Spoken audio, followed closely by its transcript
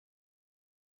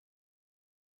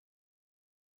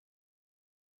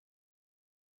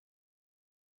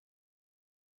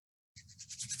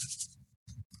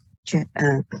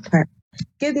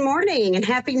Good morning and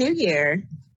Happy New Year.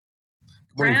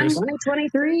 Good morning, Chris.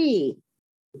 2023.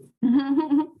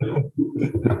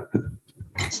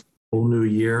 Whole new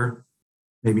year,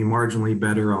 maybe marginally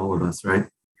better, all of us, right?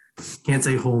 Can't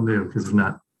say whole new because there's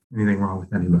not anything wrong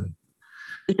with anybody.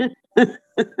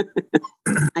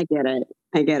 I get it.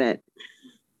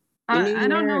 I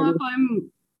don't know if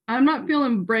I'm not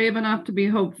feeling brave enough to be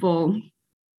hopeful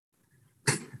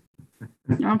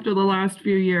after the last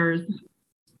few years.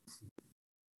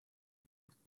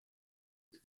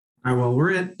 All right, well,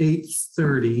 we're at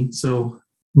 8:30, so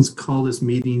let's call this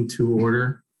meeting to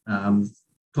order.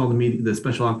 Call the meeting, the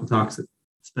Special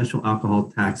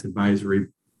Alcohol Tax Advisory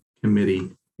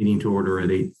Committee meeting to order at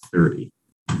 8:30.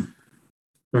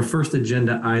 Our first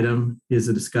agenda item is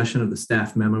a discussion of the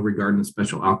staff memo regarding the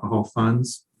special alcohol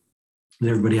funds. Did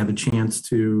everybody have a chance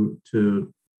to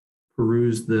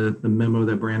peruse the memo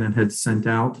that Brandon had sent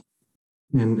out?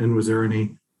 And was there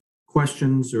any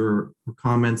questions or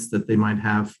comments that they might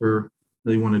have that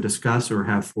they want to discuss or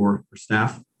have for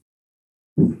staff?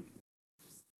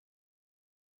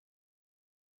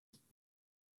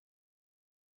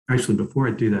 Actually, before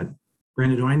I do that,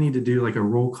 Brandon, do I need to do like a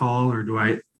roll call, or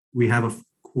we have a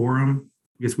quorum?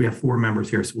 I guess we have 4 members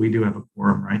here, so we do have a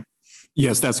quorum, right?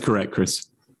 Yes, that's correct, Chris.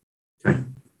 Okay.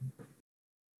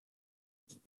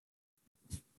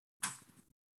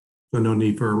 So no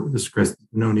need for this, Chris.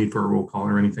 No need for a roll call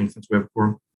or anything since we have a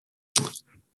quorum.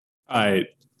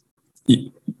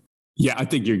 Yeah, I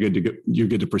think you're good to go. You're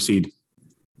good to proceed.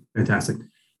 Fantastic.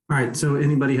 All right. So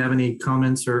anybody have any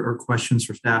comments or questions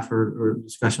for staff or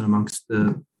discussion amongst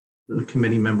the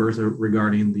committee members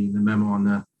regarding the memo on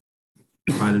the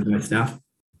provided by staff?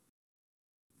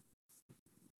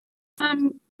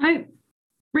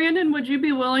 Brandon, would you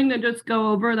be willing to just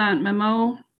go over that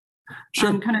memo?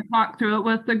 Sure. Kind of talk through it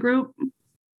with the group?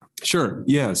 Sure.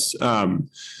 Yes.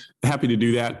 Happy to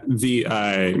do that.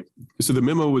 So the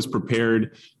memo was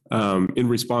prepared in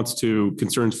response to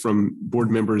concerns from board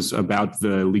members about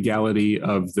the legality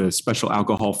of the special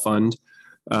alcohol fund,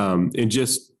 and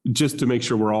just to make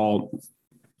sure we're all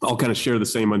kind of share the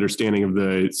same understanding of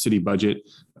the city budget.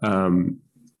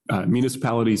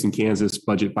 Municipalities in Kansas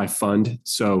budget by fund.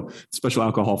 So special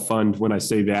alcohol fund, when I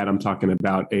say that, I'm talking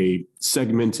about a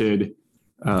segmented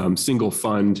single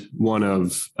fund, one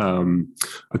of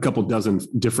a couple dozen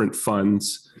different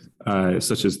funds,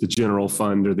 such as the general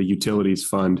fund or the utilities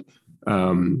fund.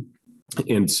 And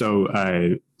so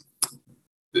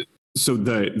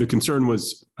the concern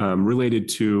was related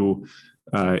to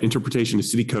interpretation of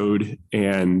city code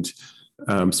and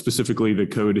specifically the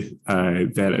code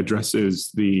that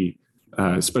addresses the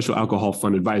Special Alcohol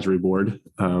Fund Advisory Board.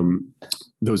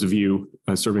 Those of you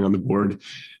serving on the board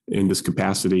in this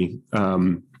capacity,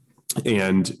 and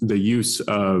the use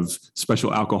of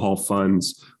special alcohol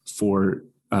funds for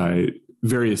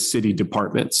various city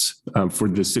departments for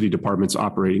the city department's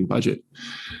operating budget.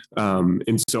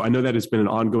 And so I know that has been an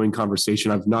ongoing conversation.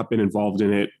 I've not been involved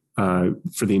in it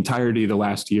for the entirety of the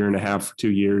last year and a half, 2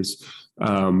 years.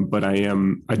 But I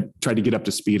tried to get up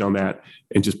to speed on that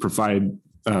and just provide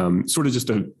sort of just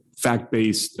a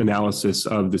fact-based analysis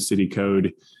of the city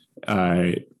code,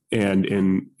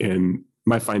 and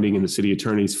my finding and the city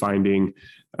attorney's finding.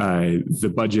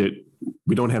 The budget,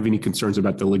 we don't have any concerns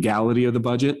about the legality of the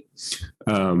budget.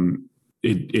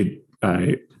 It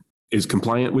is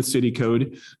compliant with city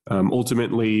code.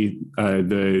 Ultimately,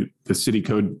 the city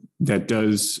code that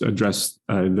does address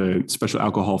the Special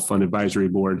Alcohol Fund Advisory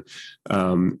Board,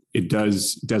 it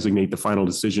does designate the final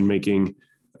decision-making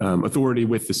authority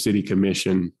with the city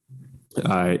commission,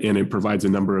 and it provides a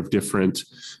number of different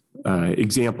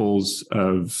examples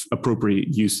of appropriate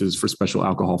uses for special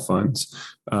alcohol funds.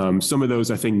 Some of those,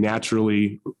 I think,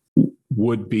 naturally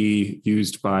would be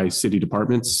used by city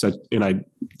departments. And I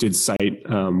did cite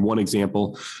one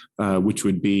example, which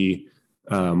would be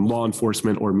law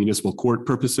enforcement or municipal court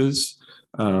purposes.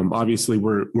 Obviously,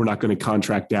 we're not going to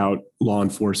contract out law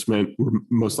enforcement. We're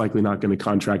most likely not going to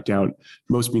contract out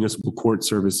most municipal court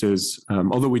services,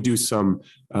 although we do some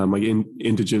like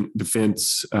indigent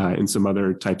defense and some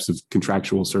other types of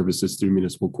contractual services through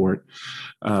municipal court.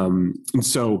 And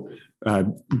so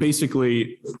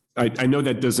basically, I know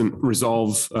that doesn't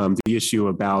resolve the issue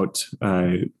about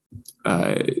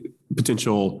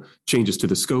potential changes to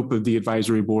the scope of the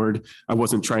advisory board. I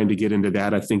wasn't trying to get into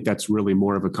that. I think that's really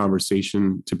more of a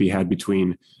conversation to be had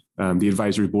between the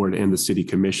advisory board and the city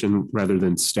commission rather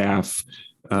than staff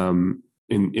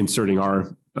inserting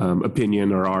our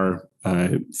opinion or our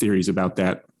theories about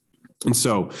that. And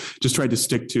so just tried to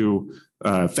stick to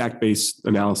fact-based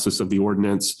analysis of the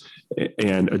ordinance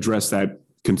and address that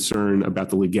concern about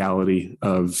the legality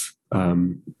of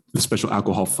the special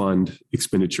alcohol fund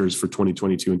expenditures for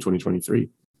 2022 and 2023.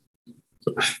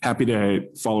 So happy to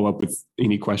follow up with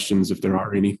any questions if there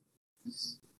are any.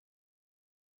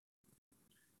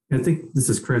 I think this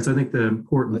is Chris. I think the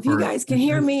important If you guys can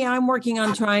hear me, I'm working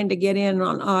on trying to get in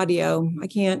on audio. I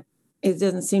can't, it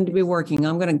doesn't seem to be working.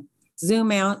 I'm going to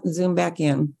zoom out and zoom back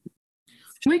in.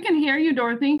 We can hear you,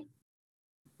 Dorothy.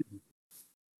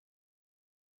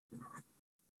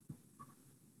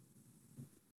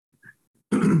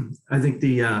 I think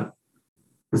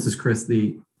this is Chris.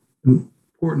 The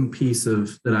important piece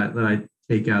of that I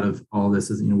take out of all this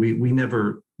is, we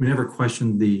never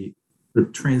questioned the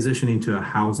transitioning to a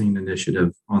housing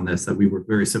initiative on this, that we were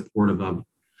very supportive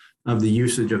of the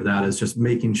usage of that, is just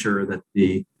making sure that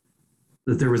that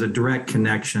there was a direct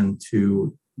connection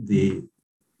to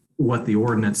what the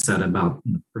ordinance said about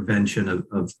prevention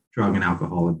of drug and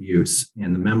alcohol abuse.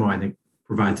 And the memo, I think,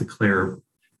 provides a clearer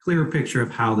picture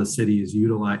of how the city is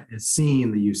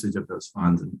seeing the usage of those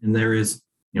funds. And there is,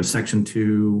 section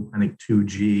 2, I think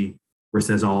 2G, where it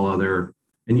says all other,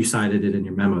 and you cited it in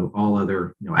your memo, all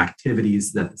other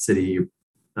activities that the city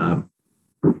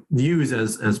views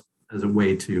as a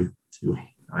way to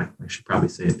I should probably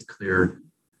say it clear,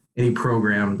 any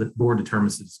program that board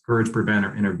determines to discourage, prevent,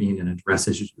 or intervene and address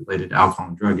issues related to alcohol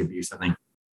and drug abuse, I think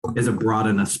is a broad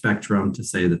enough spectrum to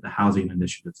say that the housing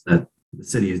initiatives that the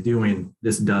city is doing,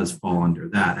 this does fall under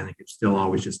that. I think it's still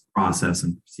always just process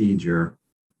and procedure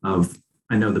of,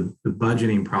 I know the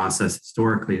budgeting process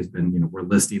historically has been, we're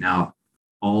listing out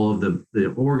all of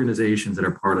the organizations that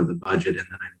are part of the budget. And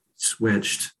then I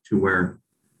switched to where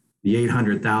the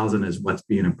 800,000 is what's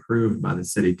being approved by the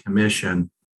city commission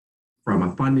from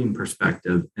a funding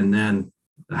perspective. And then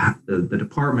the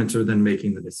departments are then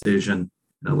making the decision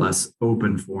in a less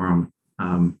open forum,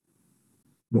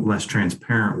 less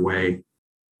transparent way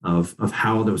of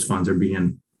how those funds are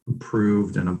being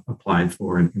approved and applied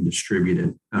for and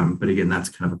distributed. But again, that's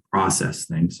kind of a process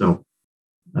thing. So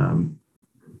I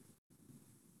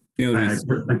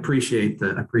appreciate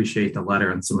the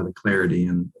letter and some of the clarity,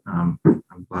 and I'm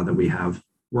glad that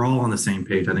we're all on the same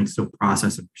page. I think still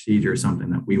process and procedure is something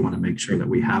that we want to make sure that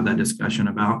we have that discussion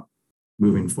about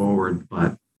moving forward.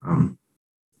 But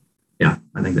yeah,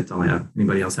 I think that's all I have.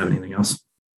 Anybody else have anything else?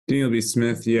 Daniel B.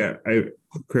 Smith. Yeah,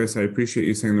 Chris, I appreciate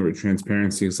you saying the word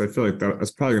transparency, because I feel like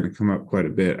that's probably going to come up quite a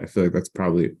bit. I feel like that's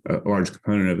probably a large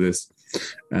component of this.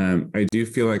 I do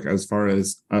feel like, as far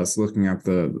as us looking at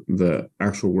the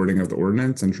actual wording of the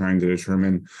ordinance and trying to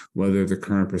determine whether the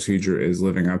current procedure is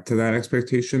living up to that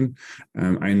expectation,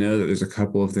 I know that there's a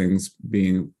couple of things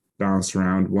being bounced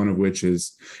around, one of which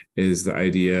is the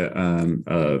idea of,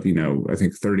 I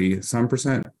think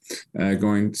 30%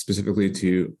 going specifically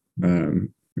to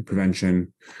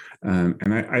prevention.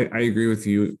 And I agree with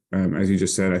you. As you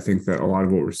just said, I think that a lot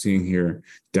of what we're seeing here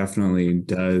definitely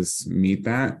does meet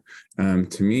that.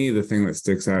 To me, the thing that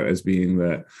sticks out as being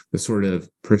the sort of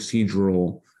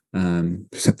procedural,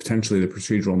 potentially the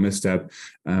procedural misstep,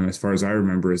 as far as I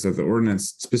remember, is that the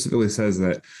ordinance specifically says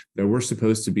that we're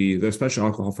supposed to be, the Special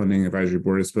Alcohol Funding Advisory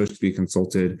Board is supposed to be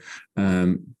consulted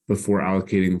before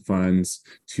allocating funds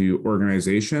to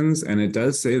organizations. And it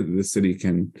does say that the city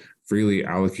can freely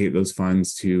allocate those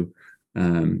funds to,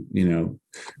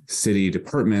 city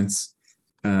departments.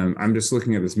 I'm just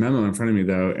looking at this memo in front of me,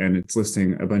 though, and it's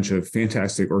listing a bunch of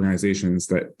fantastic organizations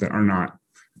that are not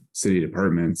city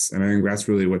departments. And I think that's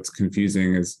really what's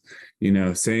confusing is,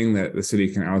 saying that the city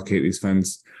can allocate these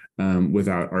funds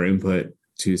without our input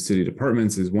to city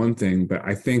departments is one thing, but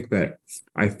I think that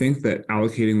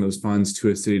allocating those funds to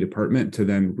a city department to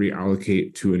then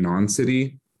reallocate to a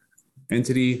non-city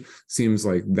entity seems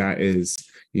like that is,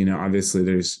 obviously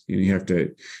there's, you have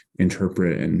to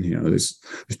interpret, and there's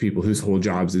people whose whole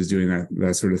jobs is doing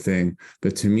that sort of thing.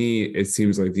 But to me, it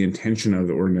seems like the intention of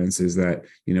the ordinance is that,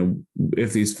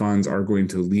 if these funds are going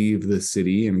to leave the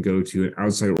city and go to an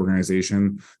outside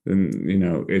organization,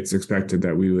 then it's expected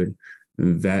that we would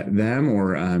vet them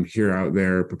or hear out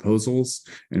their proposals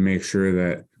and make sure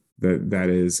that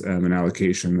is an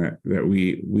allocation that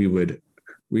we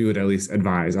would at least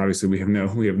advise. Obviously, we have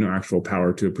no actual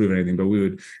power to approve anything, but we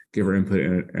would give our input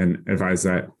and advise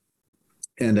that.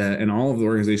 And all of the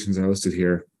organizations that are listed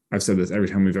here, I've said this every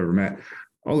time we've ever met,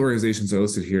 all the organizations that are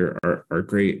listed here are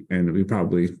great, and we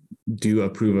probably do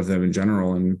approve of them in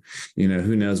general. And,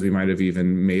 who knows, we might have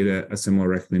even made a similar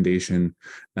recommendation.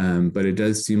 But it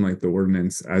does seem like the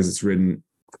ordinance, as it's written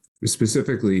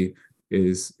specifically,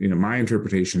 is, my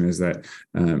interpretation is that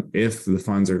if the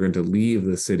funds are going to leave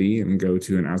the city and go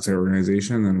to an outside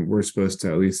organization, then we're supposed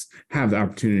to at least have the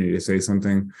opportunity to say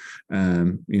something, at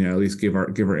least give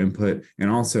our input,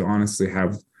 and also honestly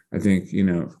have, I think,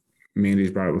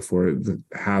 Mandy's brought up before,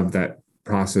 have that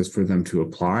process for them to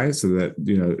apply so that,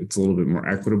 it's a little bit more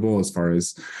equitable as far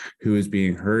as who is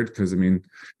being heard. Because I mean,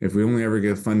 if we only ever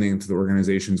give funding to the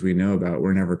organizations we know about,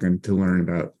 we're never going to learn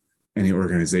about any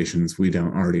organizations we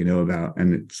don't already know about,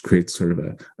 and it just creates sort of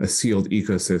a sealed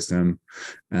ecosystem.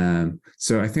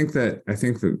 So I think that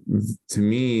to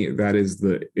me, that is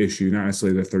the issue, not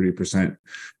necessarily the 30%,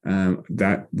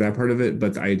 that part of it,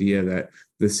 but the idea that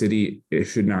the city, it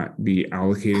should not be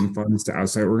allocating funds to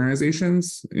outside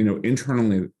organizations.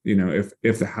 Internally,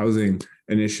 if the housing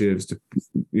initiatives,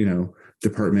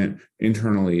 department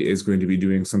internally is going to be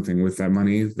doing something with that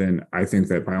money, then I think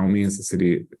that by all means, the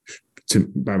city,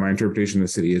 by my interpretation, the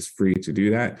city is free to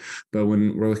do that. But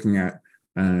when we're looking at,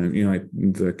 like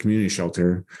the community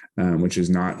shelter, which is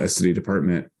not a city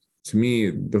department, to me,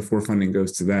 before funding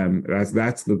goes to them,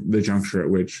 that's the juncture at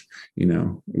which,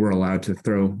 we're allowed to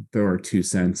throw our 2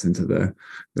 cents into the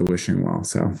wishing well.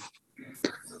 So.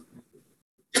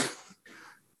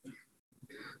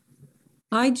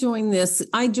 I joined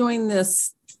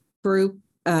this group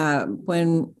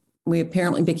when we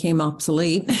apparently became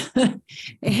obsolete.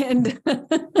 And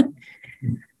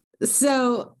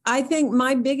so I think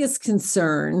my biggest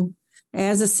concern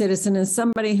as a citizen is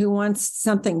somebody who wants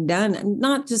something done,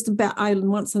 not just about, I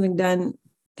want something done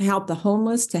to help the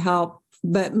homeless,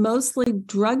 but mostly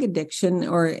drug addiction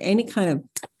or any kind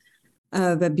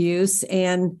of abuse.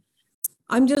 And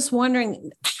I'm just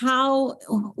wondering how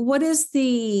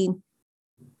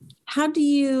do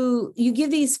you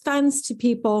give these funds to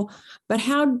people, but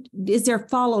how is there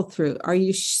follow through? Are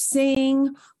you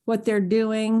seeing what they're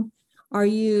doing? Are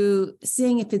you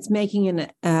seeing if it's making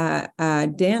a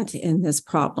dent in this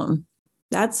problem?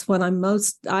 That's what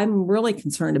I'm really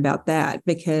concerned about, that,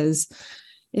 because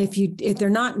if you give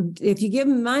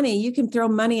them money, you can throw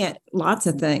money at lots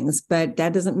of things, but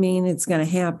that doesn't mean it's going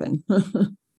to happen.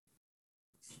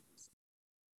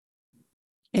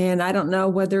 And I don't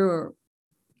know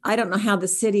how the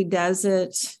city does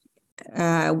it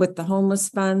with the homeless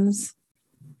funds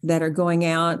that are going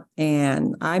out.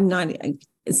 And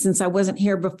since I wasn't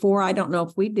here before, I don't know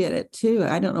if we did it too.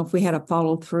 I don't know if we had a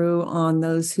follow through on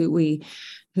those who we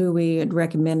had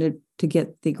recommended to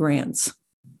get the grants.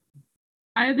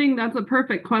 I think that's a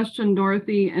perfect question,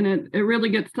 Dorothy. And it really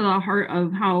gets to the heart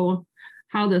of how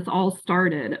this all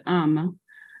started. And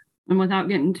without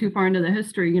getting too far into the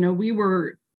history, we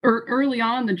were early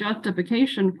on, the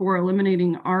justification for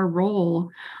eliminating our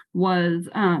role was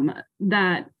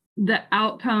that the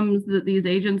outcomes that these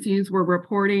agencies were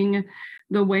reporting,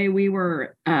 the way we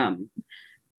were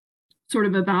sort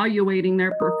of evaluating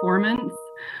their performance,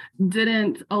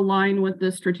 didn't align with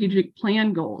the strategic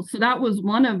plan goals. So that was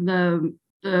one of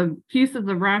the pieces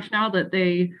of rationale that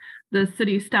the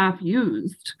city staff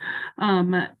used.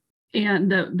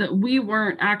 And that we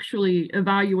weren't actually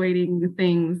evaluating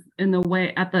things in the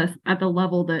way at the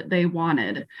level that they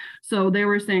wanted. So they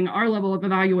were saying our level of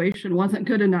evaluation wasn't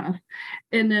good enough.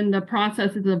 And then the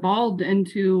process has evolved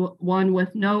into one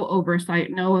with no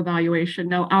oversight, no evaluation,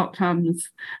 no outcomes,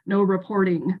 no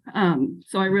reporting.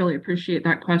 So I really appreciate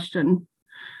that question.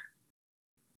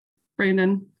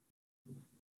 Brandon?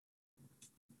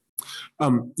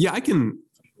 Yeah, I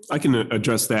can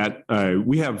address that.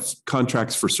 We have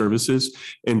contracts for services.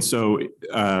 And so,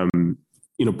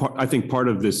 I think part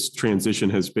of this transition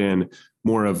has been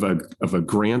more of a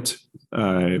grant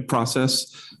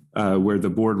process where the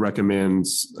board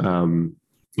recommends,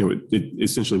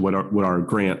 essentially what are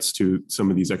grants to some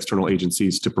of these external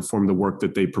agencies to perform the work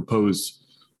that they propose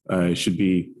should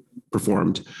be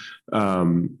performed.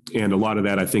 And a lot of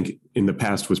that, I think, in the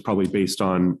past was probably based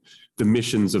on the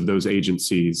missions of those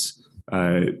agencies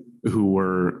who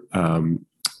were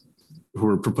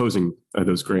proposing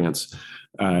those grants,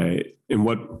 and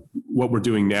what we're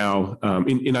doing now.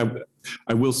 And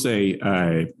I will say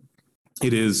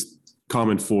it is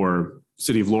common for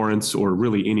City of Lawrence or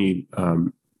really any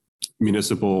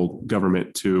municipal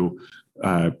government to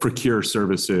procure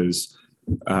services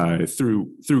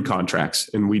through contracts,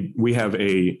 and we have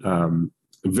a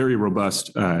very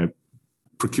robust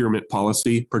procurement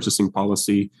policy, purchasing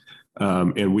policy.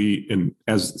 And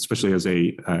especially as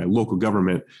a local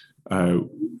government,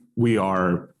 we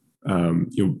are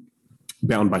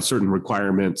bound by certain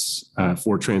requirements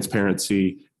for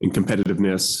transparency and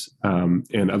competitiveness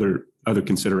and other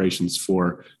considerations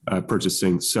for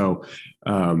purchasing. So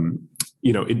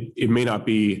it may not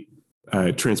be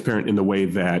transparent in the way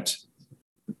that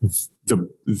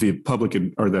the public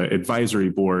or the advisory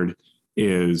board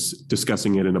is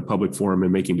discussing it in a public forum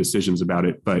and making decisions about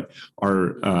it. But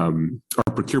our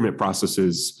procurement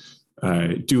processes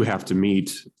do have to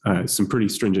meet some pretty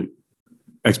stringent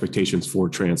expectations for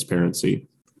transparency.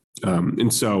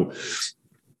 And so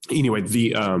anyway,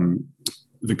 the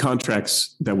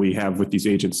contracts that we have with these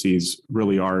agencies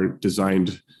really are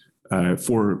designed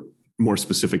for more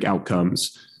specific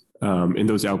outcomes. And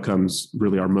those outcomes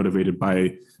really are motivated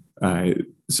by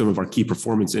some of our key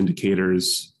performance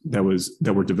indicators that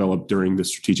were developed during the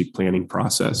strategic planning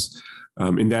process.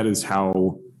 And that is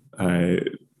how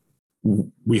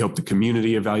we hope the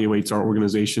community evaluates our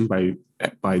organization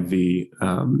by the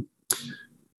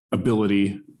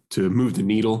ability to move the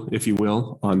needle, if you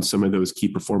will, on some of those key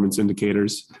performance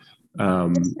indicators.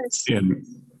 Can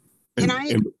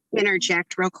I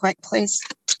interject real quick, please?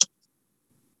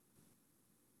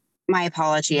 My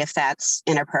apology if that's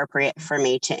inappropriate for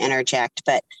me to interject,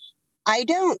 but I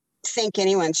don't think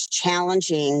anyone's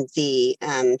challenging the,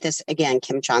 this again,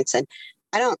 Kim Johnson,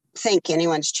 I don't think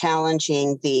anyone's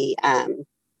challenging the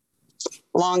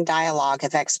long dialogue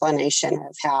of explanation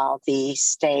of how the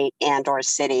state and or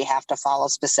city have to follow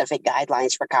specific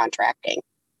guidelines for contracting.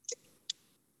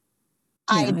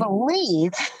 Yeah. I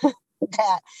believe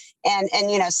that,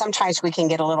 and you know, sometimes we can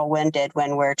get a little winded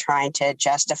when we're trying to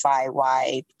justify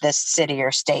why the city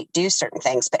or state do certain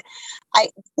things, but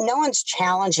no one's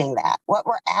challenging that. What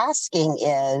we're asking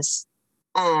is,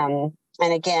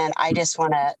 and again, I just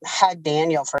want to hug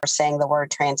Daniel for saying the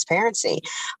word transparency.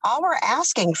 All we're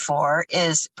asking for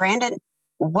is, Brandon,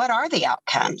 what are the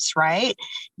outcomes, right?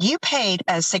 You paid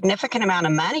a significant amount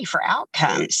of money for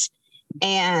outcomes.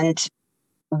 And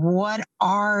what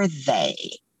are they?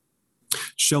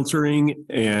 Sheltering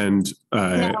and case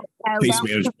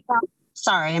management.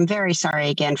 Sorry, I'm very sorry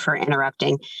again for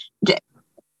interrupting.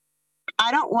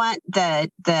 I don't want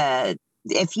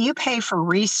if you pay for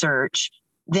research,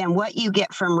 then what you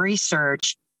get from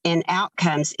research in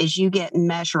outcomes is you get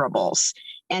measurables.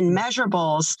 And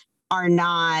measurables are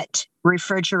not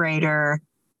refrigerator,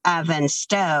 oven,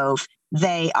 stove.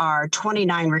 They are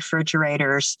 29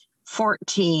 refrigerators,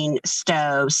 14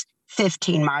 stoves,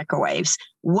 15 microwaves.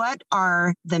 What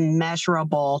are the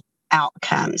measurable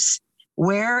outcomes?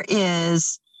 Where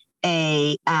is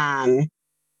a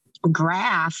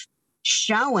graph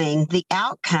showing the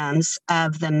outcomes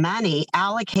of the money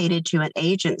allocated to an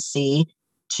agency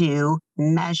to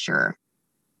measure?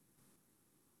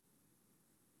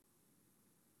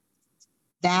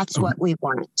 That's what we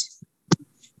want.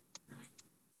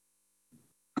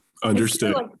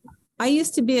 Understood. I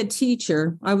used to be a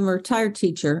teacher. I'm a retired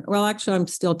teacher. Well, actually, I'm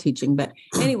still teaching. But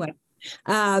anyway,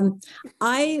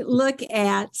 I look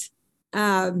at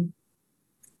the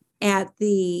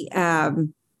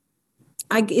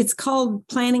it's called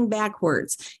planning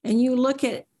backwards, and you look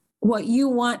at what you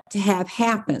want to have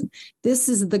happen. This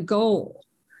is the goal,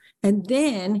 and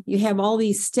then you have all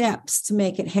these steps to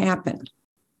make it happen.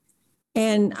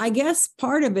 And I guess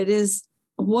part of it is,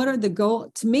 what are the goal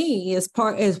to me is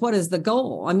what is the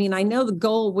goal? I mean, I know the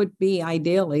goal would be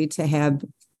ideally to have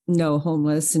no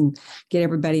homeless and get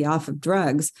everybody off of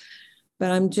drugs,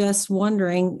 but I'm just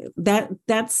wondering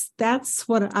that's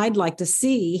what I'd like to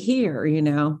see here, you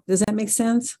know. Does that make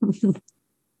sense?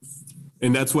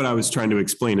 And that's what I was trying to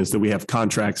explain, is that we have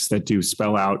contracts that do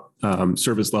spell out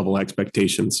service level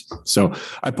expectations. So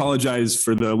I apologize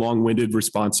for the long-winded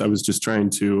response. I was just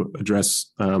trying to address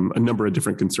a number of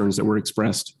different concerns that were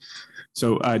expressed.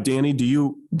 So Danny, do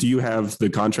you have the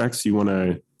contracts you want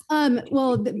to?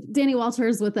 Well, Danny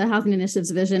Walters with the Housing Initiatives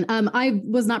Division. I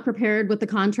was not prepared with the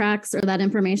contracts or that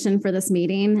information for this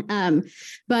meeting,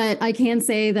 but I can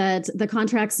say that the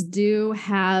contracts do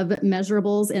have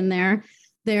measurables in there.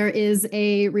 There is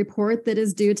a report that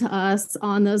is due to us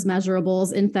on those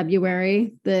measurables in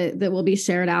February that will be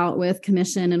shared out with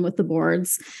commission and with the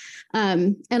boards.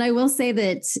 And I will say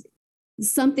that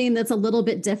something that's a little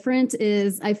bit different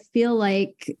is, I feel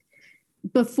like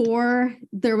before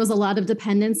there was a lot of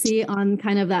dependency on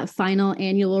kind of that final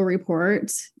annual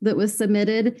report that was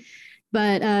submitted.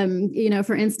 But,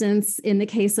 for instance, in the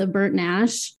case of Bert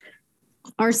Nash,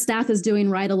 our staff is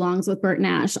doing ride-alongs with Bert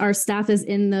Nash. Our staff is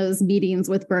in those meetings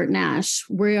with Bert Nash.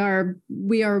 We are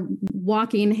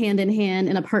walking hand in hand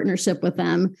in a partnership with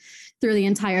them through the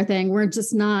entire thing. We're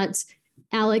just not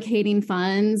allocating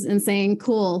funds and saying,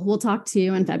 cool, we'll talk to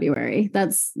you in February.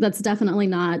 That's definitely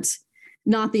not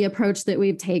the approach that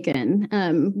we've taken.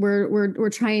 We're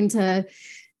trying to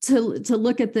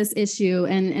look at this issue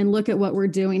and look at what we're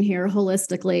doing here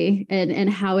holistically and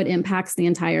how it impacts the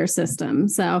entire system.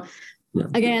 So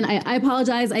again, I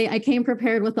apologize. I came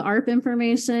prepared with the ARP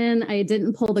information. I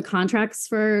didn't pull the contracts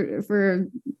for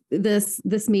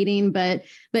this meeting, but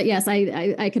yes,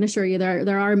 I can assure you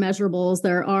there are measurables.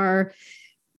 There are,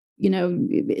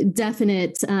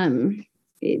 definite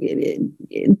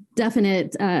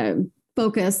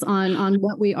focus on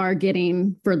what we are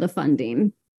getting for the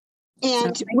funding.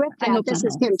 And So with I that, hope this that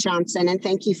is Kim Johnson, and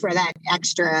thank you for that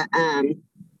extra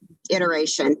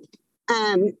iteration.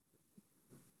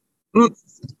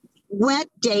 What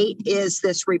date is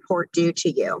this report due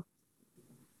to you?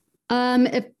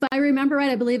 If I remember right,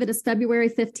 I believe it is February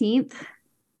 15th.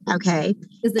 Okay.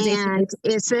 Is the date. And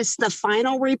is this the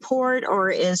final report, or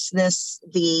is this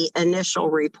the initial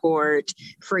report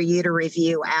for you to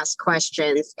review, ask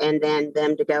questions, and then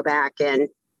them to go back and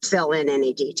fill in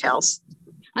any details?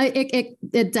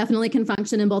 It definitely can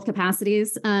function in both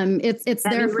capacities. It's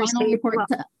their final report.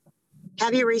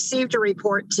 Have you received a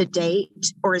report to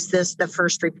date, or is this the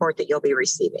first report that you'll be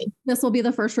receiving? This will be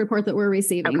the first report that we're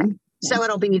receiving. Okay. So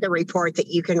it'll be the report that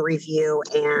you can review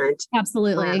and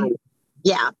absolutely.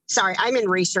 Yeah. Sorry, I'm in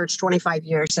research 25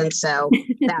 years. And so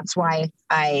that's why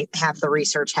I have the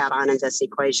research hat on in this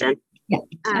equation. Yeah.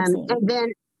 And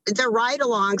then the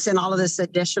ride-alongs and all of this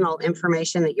additional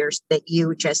information that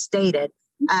you just stated.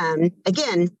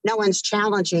 Again, no one's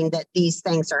challenging that these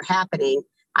things are happening.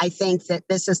 I think that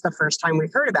this is the first time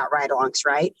we've heard about ride-alongs,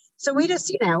 right? So we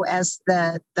just, as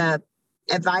the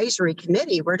advisory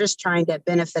committee, we're just trying to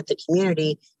benefit the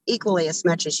community equally as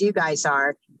much as you guys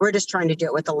are. We're just trying to do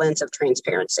it with the lens of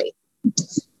transparency.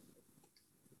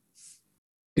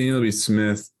 Daniel B.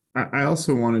 Smith, I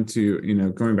also wanted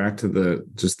to, going back to the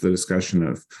discussion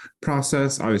of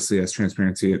process, obviously as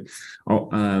transparency,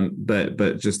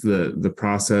 but just the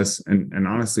process and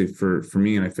honestly for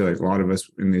me, and I feel like a lot of us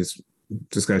in these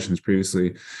discussions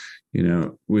previously,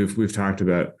 we've talked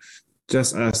about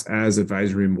just us as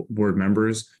advisory board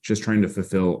members, just trying to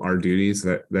fulfill our duties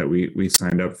that we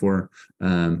signed up for.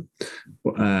 And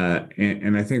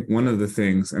I think one of the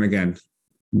things, and again,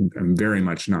 I'm very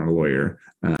much not a lawyer,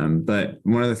 but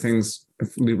one of the things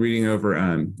reading over,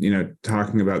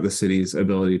 talking about the city's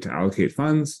ability to allocate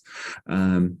funds,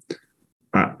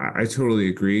 I totally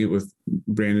agree with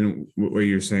Brandon, what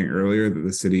you were saying earlier, that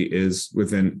the city is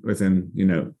within,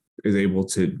 is able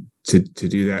to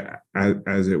do that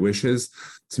as it wishes.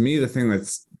 To me, the thing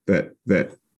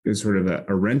that is sort of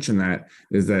a wrench in that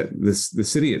is that the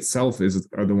city itself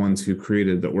are the ones who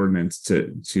created the ordinance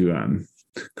to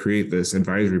create this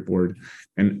advisory board,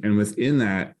 and within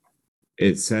that,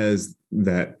 it says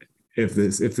that if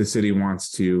the city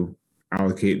wants to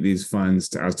allocate these funds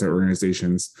to outside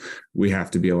organizations, we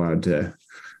have to be allowed to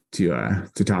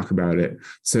talk about it.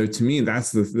 So to me,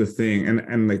 that's the thing.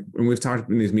 And like when we've talked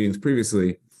in these meetings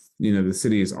previously, the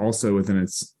city is also within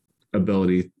its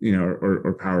ability,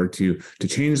 or power to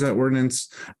change that ordinance,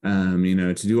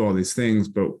 to do all these things.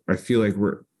 But I feel like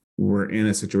we're in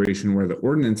a situation where the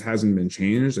ordinance hasn't been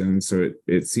changed. And so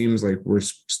it seems like we're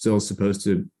still supposed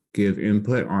to give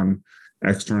input on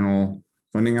external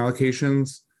funding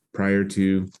allocations prior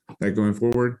to that going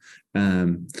forward.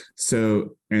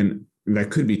 So, and that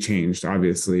could be changed,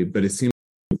 obviously, but it seems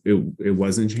it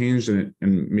wasn't changed, and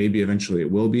maybe eventually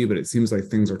it will be, but it seems like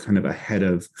things are kind of ahead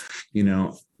of,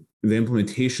 the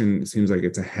implementation seems like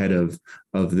it's ahead of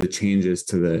the changes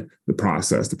to the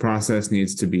process. The process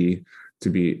needs to be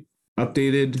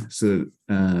updated so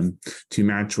to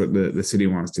match what the city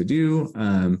wants to do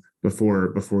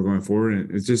before going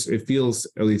forward. And it feels,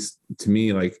 at least to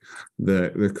me, like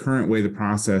the current way the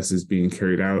process is being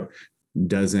carried out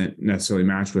doesn't necessarily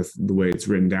match with the way it's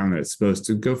written down that it's supposed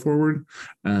to go forward.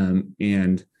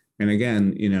 And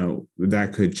again,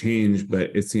 that could change,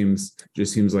 but it seems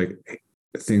like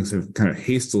things have kind of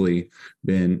hastily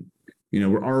been,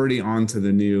 we're already on to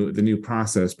the new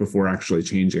process before actually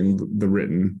changing the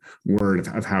written word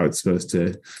of how it's supposed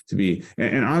to be.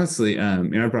 And honestly,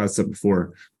 I brought this up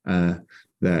before, that,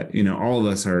 all of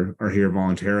us are here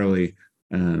voluntarily.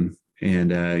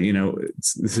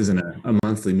 This isn't a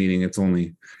monthly meeting. It's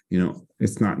only,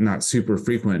 it's not super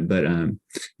frequent, but, I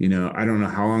don't know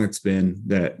how long it's been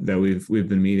that we've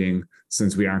been meeting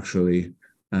since we actually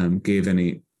gave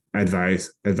any advice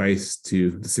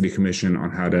to the city commission on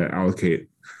how to allocate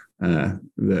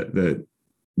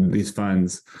these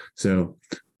funds. So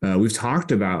we've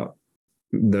talked about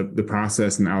the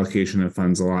process and allocation of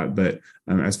funds a lot, but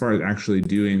as far as actually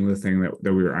doing the thing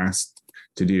that we were asked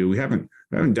to do, we haven't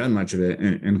done much of it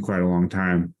in quite a long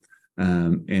time.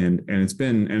 And it's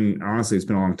been, and honestly, it's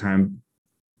been a long time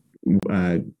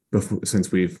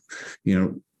since we've,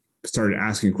 started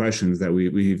asking questions that we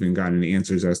even gotten any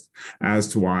answers as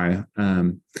to why.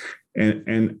 I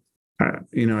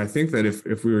think that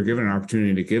if we were given an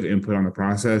opportunity to give input on the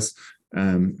process,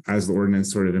 as the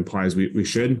ordinance sort of implies we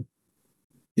should,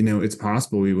 it's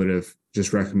possible we would have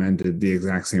just recommended the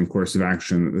exact same course of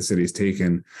action that the city's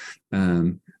taken.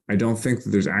 I don't think that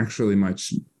there's actually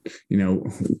much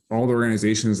all the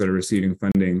organizations that are receiving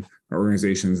funding are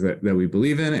organizations that we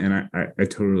believe in, and I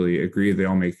totally agree. They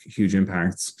all make huge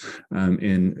impacts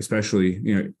in,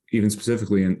 especially even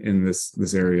specifically in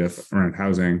this area around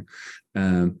housing.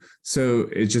 So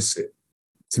it just,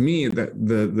 to me, that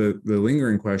the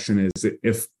lingering question is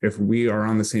if we are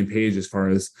on the same page as far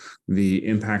as the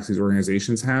impacts these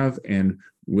organizations have, and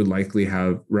would likely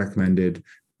have recommended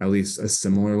at least a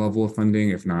similar level of funding,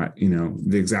 if not,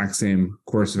 the exact same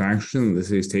course of action that the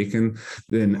city's taken,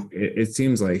 then it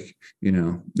seems like,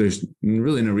 there's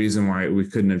really no reason why we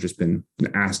couldn't have just been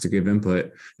asked to give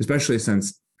input, especially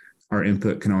since our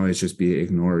input can always just be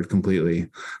ignored completely.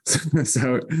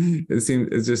 So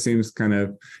it just seems kind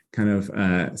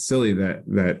of silly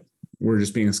that we're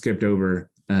just being skipped over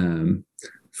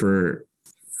for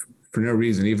no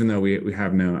reason, even though we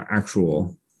have no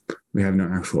actual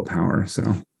power.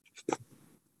 So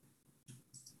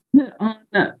on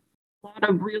a lot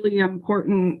of really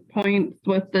important points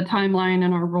with the timeline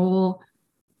and our role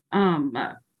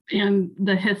and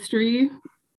the history.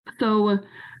 So,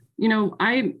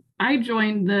 I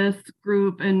joined this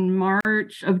group in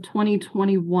March of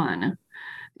 2021.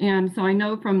 And so I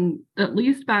know from at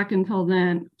least back until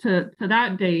then to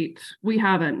that date, we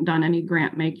haven't done any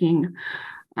grant making.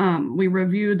 We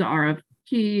reviewed the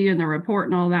RFP and the report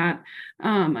and all that.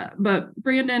 But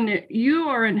Brandon, you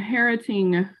are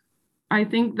inheriting, I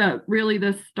think that really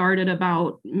this started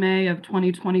about May of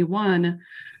 2021,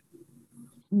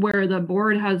 where the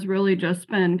board has really just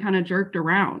been kind of jerked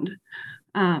around.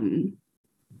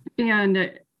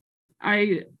 And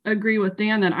I agree with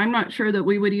Dan that I'm not sure that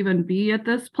we would even be at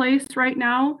this place right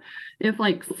now if,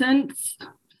 since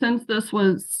this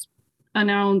was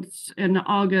announced in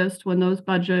August, when those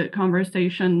budget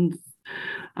conversations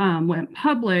went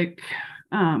public.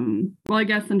 Well, I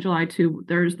guess in July too,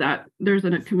 there's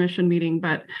a commission meeting,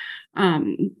 but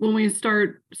when we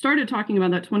started talking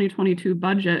about that 2022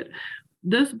 budget,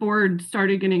 this board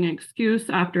started getting excuse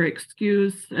after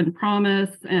excuse and promise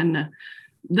and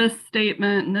this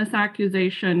statement and this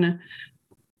accusation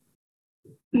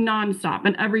nonstop.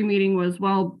 And every meeting was,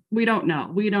 well, we don't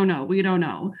know.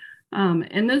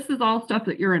 And this is all stuff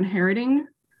that you're inheriting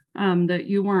that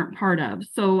you weren't part of.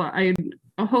 So I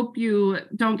hope you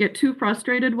don't get too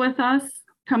frustrated with us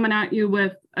coming at you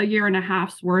with a year and a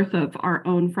half's worth of our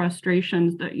own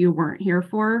frustrations that you weren't here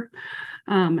for.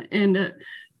 And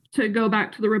to go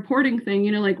back to the reporting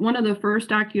thing, one of the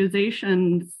first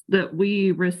accusations that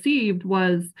we received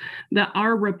was that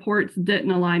our reports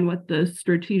didn't align with the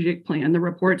strategic plan, the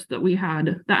reports that we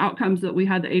had, the outcomes that we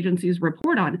had the agencies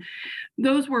report on.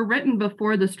 Those were written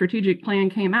before the strategic plan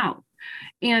came out.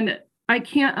 And I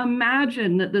can't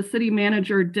imagine that the city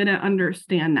manager didn't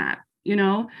understand that,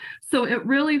 So it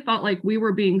really felt like we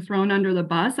were being thrown under the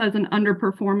bus as an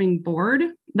underperforming board.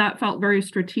 That felt very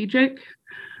strategic.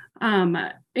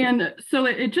 And so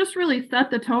it just really set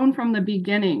the tone from the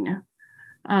beginning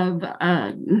of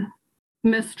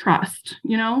mistrust,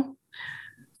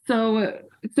 So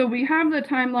we have the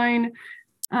timeline,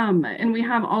 and we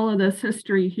have all of this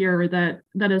history here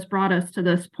that has brought us to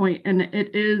this point. And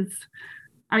it is,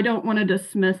 I don't want to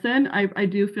dismiss it. I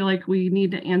do feel like we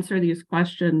need to answer these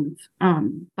questions,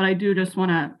 but I do just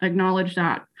want to acknowledge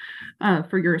that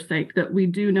for your sake, that we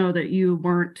do know that you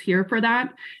weren't here for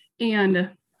that. And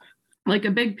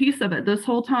a big piece of it this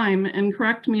whole time, and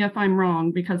correct me if I'm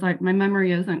wrong, because my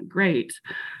memory isn't great,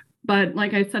 but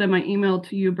like I said in my email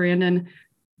to you, Brandon,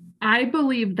 I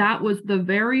believe that was the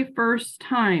very first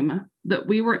time that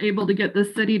we were able to get the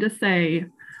city to say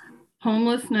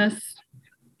homelessness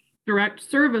direct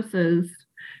services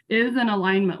is in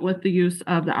alignment with the use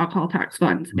of the alcohol tax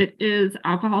funds. It is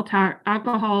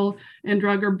alcohol and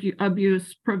drug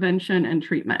abuse prevention and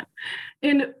treatment.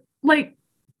 And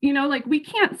we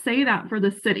can't say that for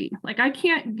the city. I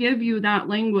can't give you that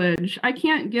language. I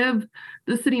can't give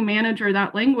the city manager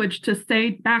that language to say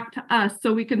back to us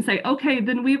so we can say, okay,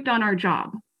 then we've done our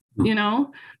job.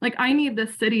 I need the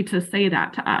city to say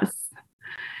that to us.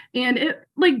 And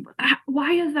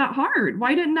why is that hard?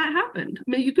 Why didn't that happen? I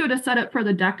mean, you could have set it for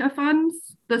the DECA funds,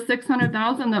 the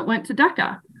 $600,000 that went to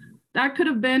DECA. That could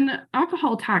have been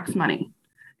alcohol tax money.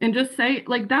 And just say,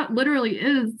 that literally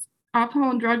is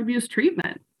alcohol and drug abuse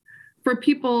treatment for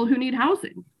people who need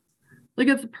housing.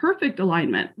 It's a perfect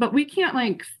alignment, but we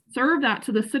can't serve that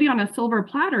to the city on a silver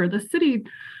platter. The city,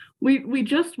 we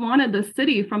just wanted the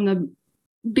city from the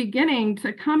beginning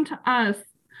to come to us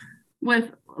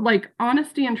with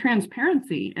honesty and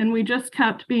transparency. And we just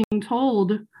kept being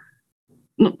told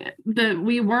that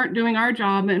we weren't doing our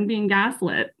job and being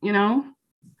gaslit,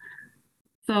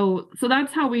 So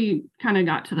that's how we kind of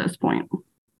got to this point.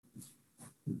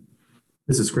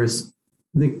 This is Chris.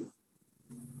 I think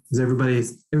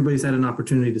everybody's had an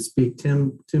opportunity to speak.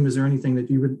 Tim, is there anything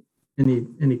that you would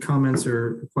any comments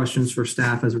or questions for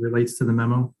staff as it relates to the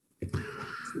memo?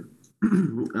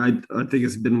 I think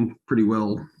it's been pretty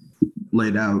well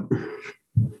laid out.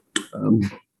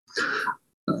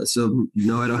 So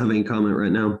no, I don't have any comment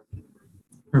right now.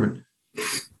 Perfect.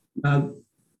 The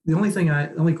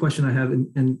only question I have,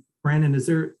 and Brandon, is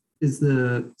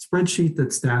the spreadsheet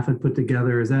that staff had put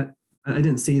together, I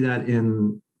didn't see that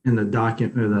in the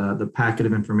document or the packet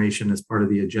of information as part of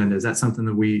the agenda. Is that something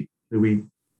that we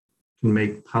can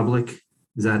make public?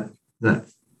 Is that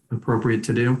appropriate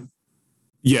to do?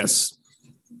 Yes.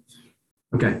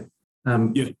 Okay.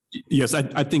 Yes,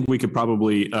 I think we could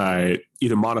probably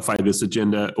either modify this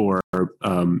agenda or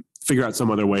figure out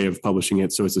some other way of publishing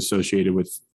it so it's associated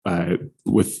with the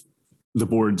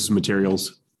board's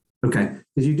materials. Okay,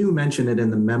 because you do mention it in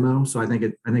the memo, so I think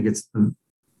it's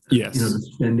yes, the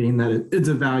spending that it's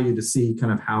a value to see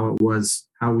kind of how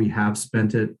we have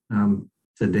spent it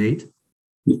to date.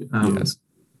 Yes.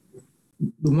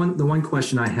 The one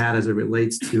question I had as it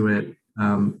relates to it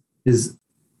is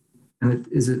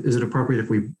it appropriate if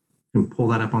we can pull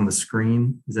that up on the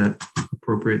screen? Is that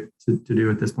appropriate to do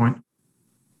at this point?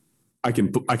 I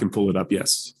can pull it up.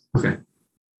 Yes. Okay.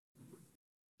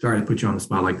 Sorry to put you on the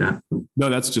spot like that. No,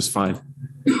 that's just fine.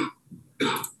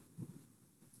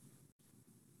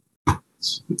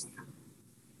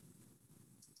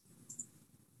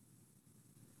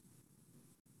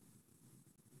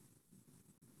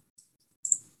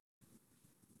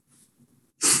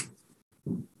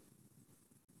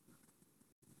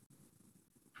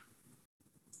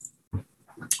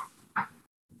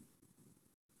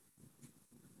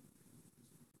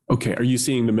 Okay, are you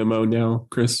seeing the memo now,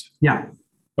 Chris? Yeah.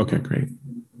 Okay, great.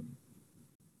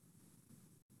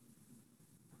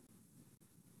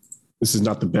 This is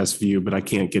not the best view, but I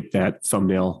can't get that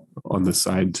thumbnail on the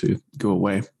side to go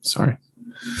away. Sorry.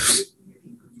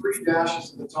 3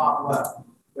 dashes to the top left.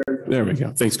 There we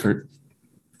go. Thanks, Kurt.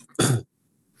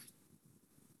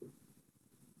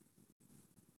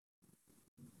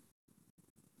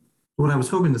 What I was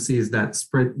hoping to see is that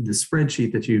the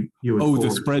spreadsheet that you would. Oh, the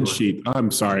spreadsheet.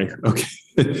 I'm sorry. Okay.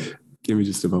 Give me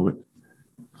just a moment.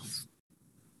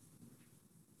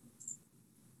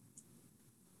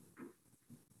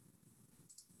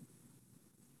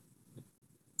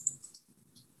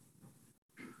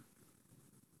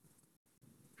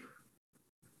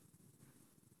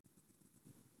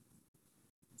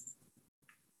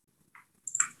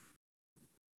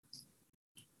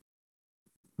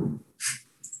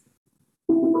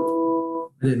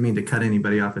 I didn't mean to cut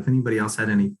anybody off. If anybody else had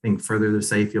anything further to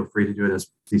say, feel free to do it as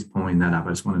he's pulling that up. I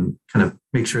just want to kind of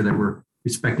make sure that we're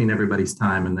respecting everybody's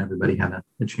time and everybody had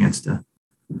a chance to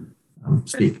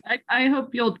speak. I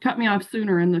hope you'll cut me off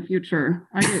sooner in the future.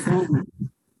 I get going.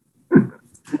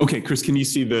 Okay, Chris, can you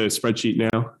see the spreadsheet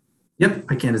now? Yep,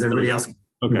 I can. Is everybody else?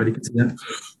 Okay. Everybody can see that?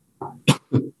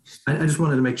 I just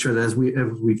wanted to make sure that as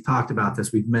we've talked about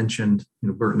this, we've mentioned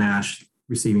Bert Nash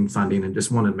receiving funding, and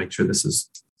just wanted to make sure this is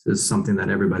something that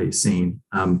everybody's seen.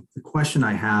 The question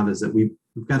I have is that we've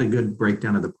got a good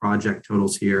breakdown of the project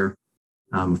totals here,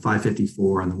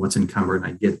 554 and what's encumbered, and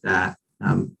I get that.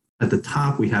 At the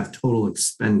top, we have total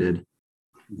expended,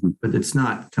 but it's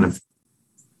not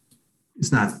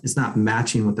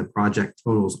matching what the project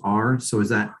totals are. So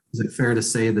is it fair to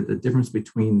say that the difference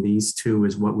between these two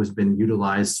is what was been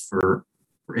utilized for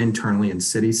internally in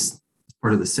cities,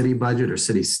 part of the city budget or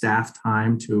city staff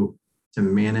time to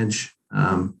manage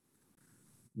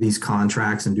these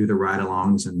contracts and do the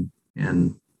ride-alongs and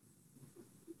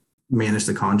manage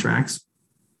the contracts?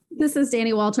 This is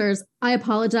Danny Walters. I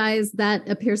apologize. That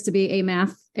appears to be a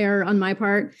math error on my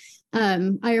part.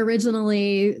 I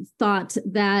originally thought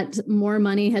that more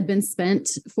money had been spent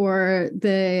for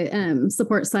the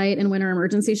support site and winter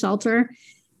emergency shelter,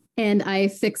 and I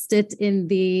fixed it in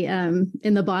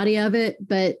the body of it,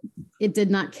 but it did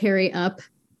not carry up.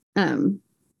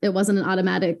 It wasn't an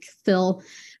automatic fill,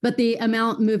 but the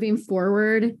amount moving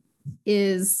forward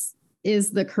is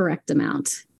the correct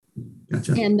amount.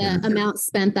 Gotcha. And the amount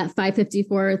spent, that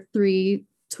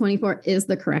 554,324, is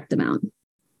the correct amount.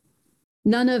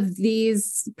 None of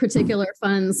these particular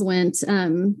funds went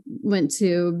to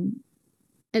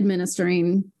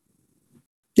administering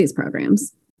these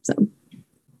programs. So,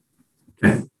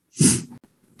 okay.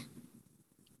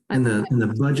 And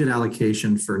the budget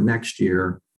allocation for next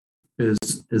year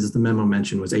is, as the memo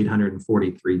mentioned, was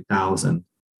 $843,000.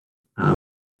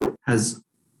 Has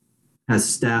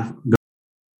staff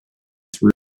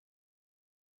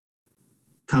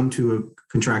come to a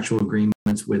contractual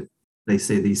agreements with, they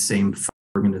say, these same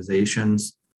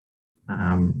organizations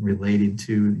related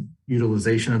to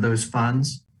utilization of those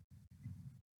funds?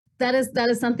 That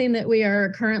is something that we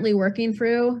are currently working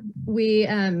through. We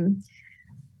are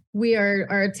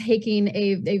taking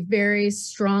a very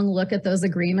strong look at those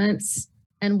agreements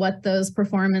and what those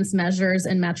performance measures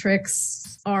and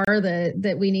metrics are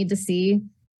that we need to see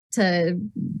to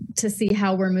see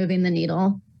how we're moving the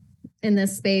needle in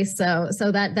this space.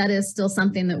 So that is still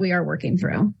something that we are working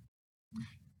through.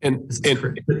 And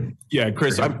yeah,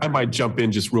 Chris, I might jump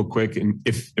in just real quick, and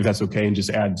if that's okay, and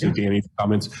just add to Danny's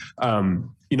comments. I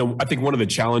think one of the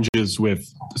challenges with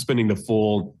spending the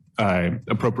full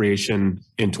appropriation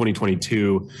in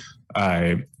 2022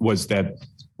 was that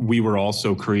we were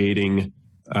also creating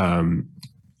and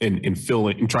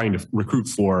trying to recruit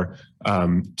for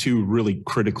two really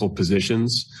critical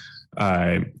positions,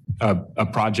 a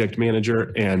project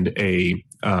manager and a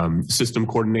system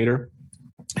coordinator.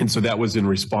 And so that was in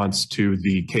response to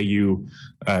the KU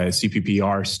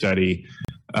CPPR study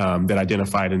that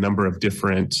identified a number of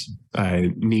different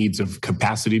needs of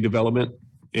capacity development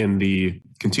in the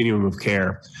continuum of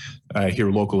care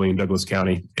here locally in Douglas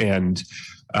County. And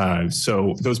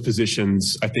so those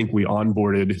positions, I think we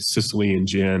onboarded Cicely and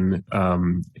Jen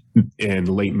in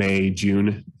late May,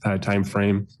 June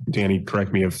timeframe. Danny,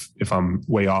 correct me if I'm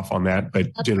way off on that,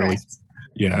 but that's generally correct.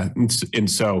 Yeah. And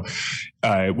so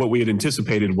what we had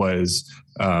anticipated was,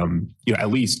 at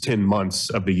least 10 months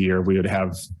of the year, we would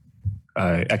have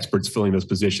experts filling those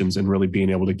positions and really being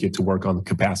able to get to work on the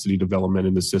capacity development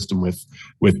in the system with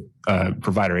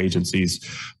provider agencies.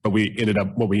 But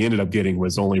what we ended up getting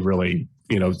was only really,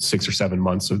 6 or 7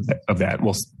 months of that.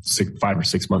 Well, 5 or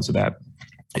 6 months of that.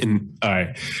 And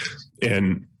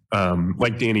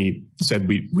like Danny said,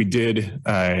 we did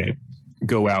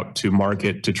go out to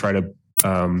market to try to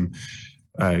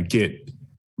get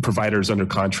providers under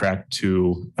contract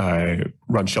to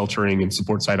run sheltering and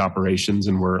support site operations,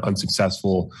 and we're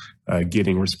unsuccessful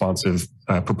getting responsive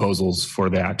proposals for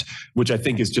that, which I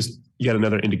think is just yet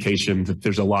another indication that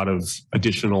there's a lot of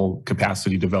additional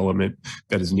capacity development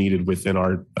that is needed within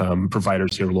our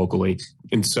providers here locally.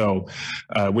 And so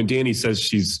when Danny says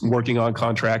she's working on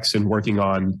contracts and working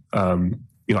on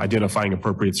identifying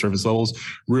appropriate service levels,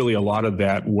 really a lot of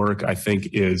that work, I think,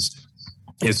 is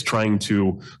trying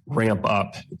to ramp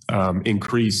up,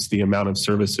 increase the amount of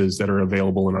services that are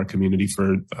available in our community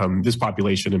for this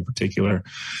population in particular.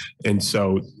 And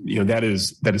so, that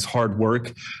is hard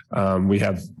work. We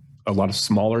have a lot of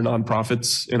smaller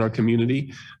nonprofits in our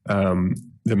community that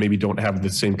maybe don't have the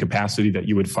same capacity that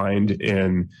you would find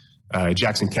in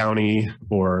Jackson County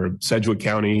or Sedgwick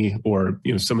County or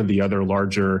some of the other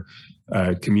larger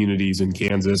communities in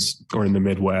Kansas or in the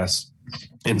Midwest.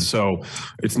 And so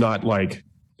it's not like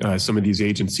some of these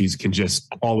agencies can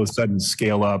just all of a sudden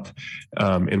scale up,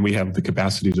 and we have the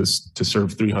capacity to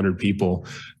serve 300 people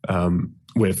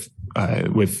with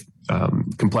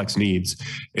complex needs.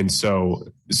 And so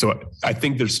I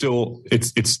think there's still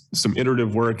it's some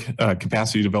iterative work,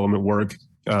 capacity development work,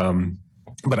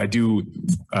 but I do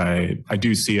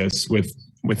see us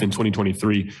within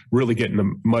 2023 really getting a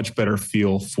much better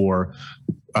feel for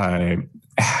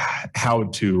how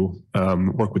to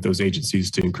work with those agencies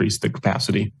to increase the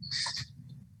capacity.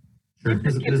 Sure.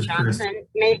 Johnson,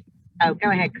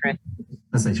 go ahead, Chris.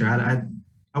 That's not sure.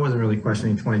 I wasn't really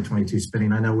questioning 2022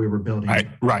 spending. I know we were building.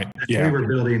 Right. Yeah.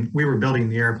 We were building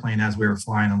the airplane as we were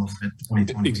flying a little bit.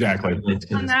 2020. Exactly.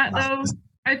 On that though,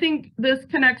 I think this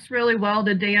connects really well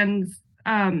to Dan's.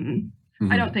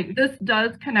 I don't think this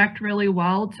does connect really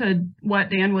well to what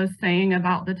Dan was saying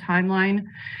about the timeline.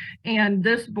 And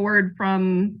this board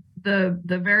from the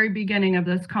very beginning of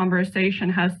this conversation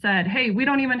has said, hey, we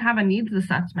don't even have a needs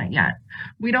assessment yet.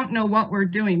 We don't know what we're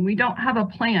doing. We don't have a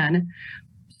plan.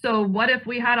 So what if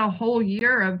we had a whole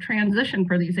year of transition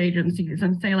for these agencies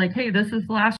and say like, hey, this is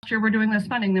the last year we're doing this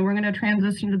funding, then we're going to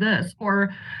transition to this? Or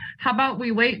how about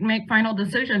we wait and make final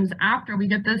decisions after we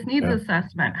get this needs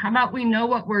assessment? How about we know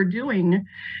what we're doing?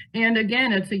 And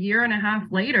again, it's a year and a half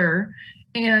later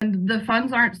and the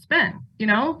funds aren't spent,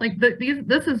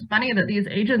 this is money that these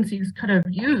agencies could have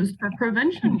used for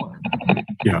prevention work.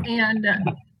 Yeah.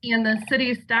 And the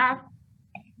city staff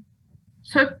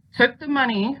took the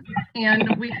money and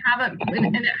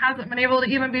it hasn't been able to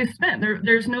even be spent.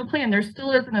 There's no plan. There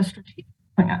still isn't a strategic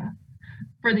plan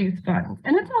for these funds.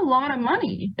 And it's a lot of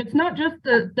money. It's not just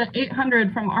the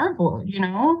 800 from our board,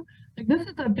 this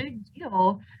is a big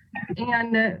deal.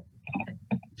 And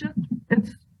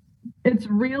it's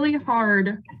really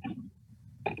hard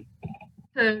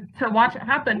to watch it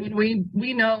happen.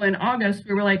 We know in August,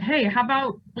 we were like, hey, how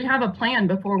about we have a plan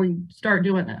before we start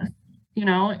doing this?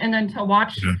 And then to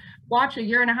watch a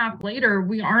year and a half later,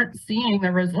 we aren't seeing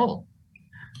the result.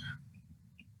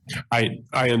 I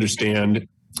understand,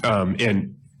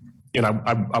 and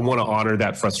I want to honor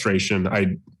that frustration.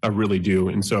 I really do,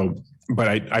 and so, but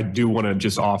I do want to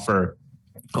just offer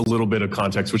a little bit of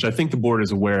context, which I think the board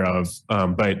is aware of.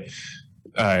 But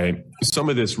some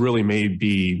of this really may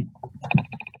be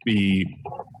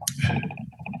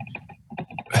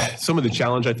some of the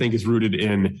challenge, I think, is rooted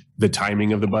in the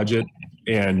timing of the budget,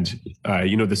 and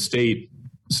the state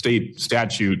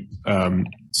statute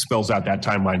spells out that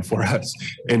timeline for us.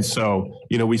 And so,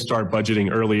 we start budgeting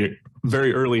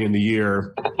very early in the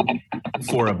year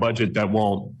for a budget that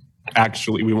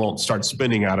we won't start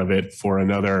spending out of it for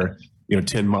another,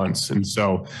 10 months. And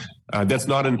so it's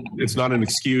not an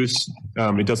excuse.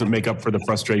 It doesn't make up for the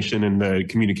frustration and the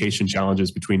communication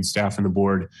challenges between staff and the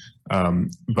board.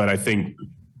 But I think,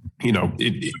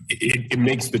 it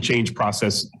makes the change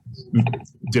process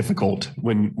difficult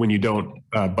when you don't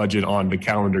budget on the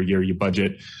calendar year. You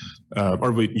budget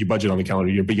you budget on the calendar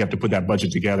year, but you have to put that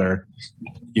budget together,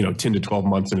 10 to 12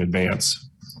 months in advance.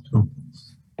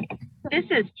 This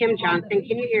is Kim Johnson.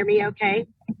 Can you hear me okay?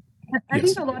 I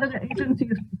think a lot of the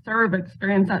agencies serve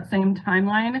experience that same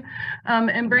timeline.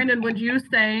 And Brandon, would you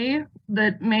say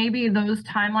that maybe those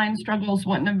timeline struggles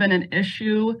wouldn't have been an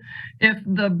issue if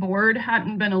the board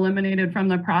hadn't been eliminated from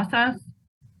the process?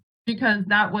 Because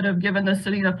that would have given the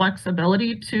city the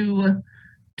flexibility to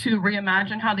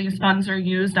reimagine how these funds are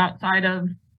used outside of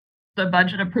the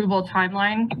budget approval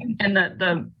timeline, and that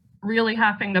the really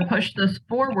having to push this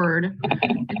forward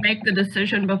and make the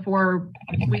decision before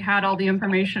we had all the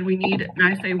information we need. And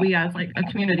I say we as like a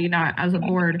community, not as a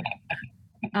board.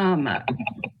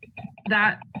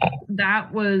 That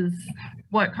was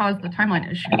what caused the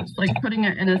timeline issues. Like putting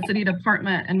it in a city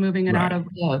department and moving it out of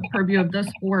the purview of this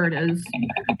board is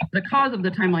the cause of the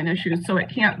timeline issues. So it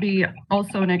can't be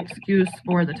also an excuse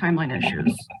for the timeline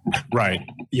issues. Right.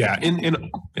 Yeah.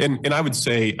 And I would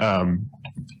say,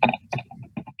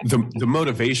 the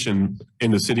motivation in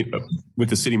the city with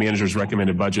the city manager's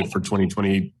recommended budget for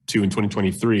 2022 and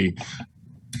 2023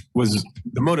 was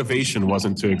the motivation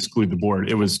wasn't to exclude the board.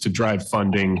 It was to drive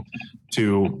funding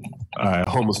to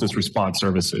homelessness response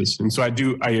services. And so I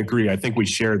agree. I think we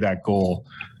share that goal.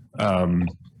 And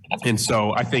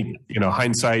so I think,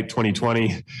 hindsight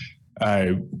 2020,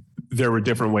 there were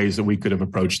different ways that we could have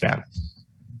approached that.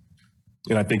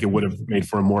 And I think it would have made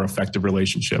for a more effective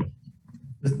relationship.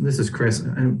 This is Chris.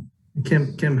 And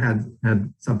Kim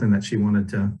had something that she wanted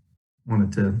to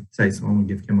say, so I'm gonna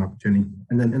give Kim opportunity.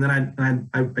 And then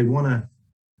I want to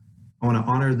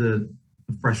honor the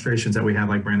frustrations that we have,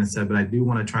 like Brandon said, but I do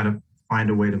want to try to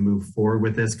find a way to move forward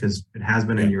with this because it has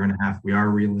been a year and a half. We are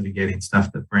relitigating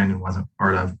stuff that Brandon wasn't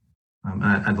part of.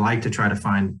 I'd like to try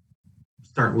to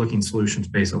start looking solutions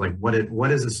based on like what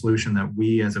is a solution that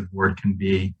we as a board can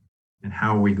be. And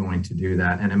how are we going to do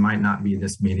that? And it might not be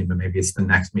this meeting, but maybe it's the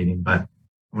next meeting. But I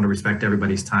want to respect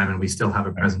everybody's time, and we still have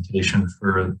a presentation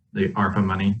for the ARPA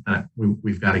money that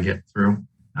we've got to get through.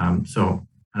 So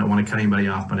I don't want to cut anybody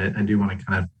off, but I do want to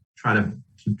kind of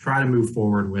try to move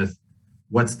forward with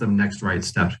what's the next right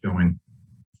steps going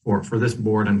for this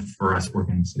board and for us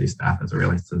working in city staff as it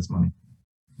relates to this money.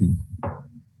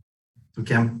 So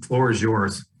Kim, floor is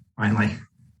yours. Finally.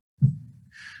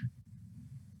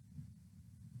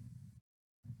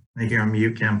 I think you're on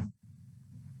mute, Kim.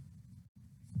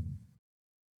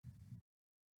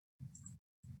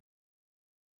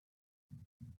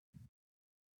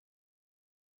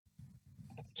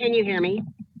 Can you hear me?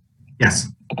 Yes.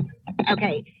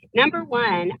 Okay. Number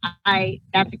one,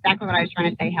 that's exactly what I was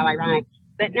trying to say, how ironic.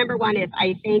 But number one is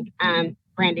I think,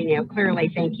 Brandon, clearly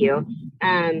thank you.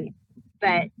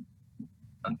 But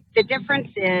the difference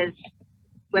is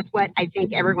with what I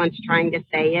think everyone's trying to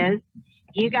say is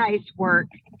you guys work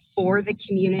for the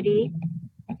community.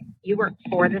 You work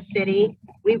for the city.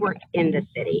 We work in the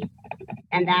city.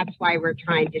 And that's why we're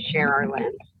trying to share our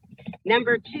lens.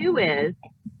 Number two is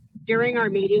during our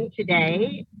meeting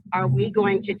today, are we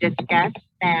going to discuss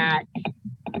that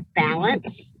balance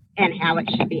and how it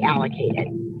should be allocated?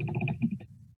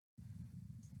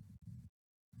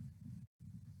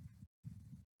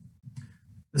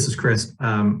 This is Chris.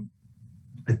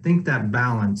 I think that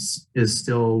balance has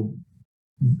still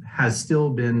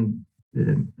been,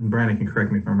 and Brandon can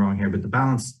correct me if I'm wrong here, but the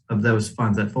balance of those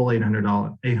funds, that full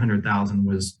 $800,000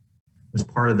 was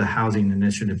part of the housing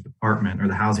initiative department or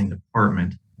the housing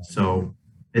department. So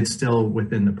it's still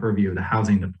within the purview of the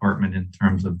housing department in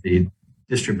terms of the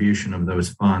distribution of those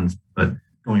funds. But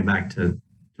going back to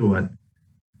what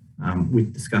we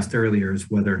discussed earlier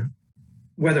is whether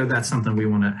that's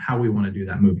something how we want to do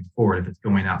that moving forward. If it's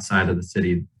going outside of the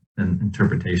city, then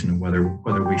interpretation of whether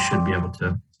we should be able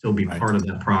to still be part of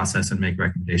that process and make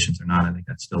recommendations or not. I think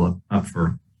that's still up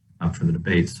for the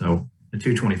debate. So the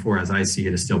 224, as I see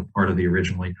it, is still part of the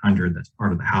original 800. That's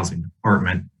part of the housing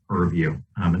department purview.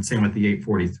 And same with the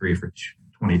 843 for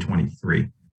 2023.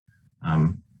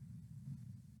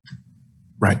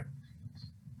 Right.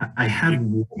 I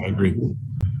agree.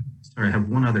 Sorry, I have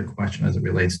one other question as it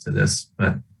relates to this,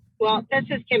 but. Well, this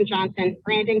is Kim Johnson.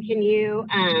 Brandon, can you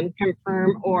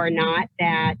confirm or not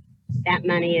that that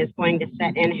money is going to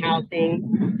set in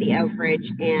housing the overage?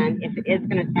 And if it is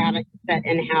going to set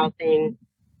in housing,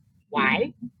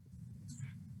 why?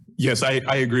 Yes,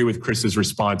 I agree with Chris's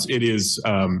response. It is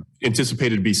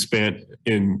anticipated to be spent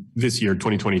in this year,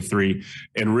 2023.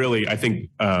 And really, I think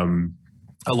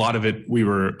a lot of it we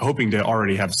were hoping to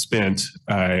already have spent.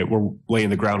 We're laying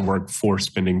the groundwork for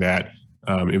spending that.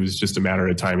 It was just a matter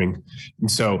of timing. And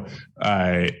so,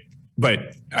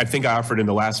 but I think I offered in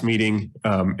the last meeting,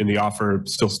 and the offer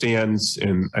still stands.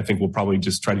 And I think we'll probably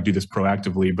just try to do this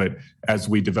proactively. But as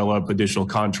we develop additional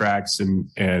contracts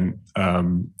and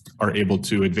are able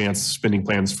to advance spending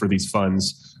plans for these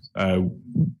funds,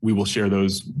 we will share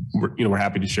those. We're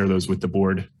happy to share those with the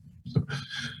board. So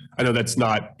I know that's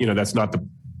not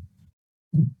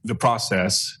the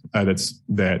process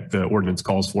that the ordinance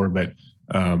calls for, but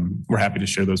we're happy to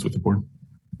share those with the board.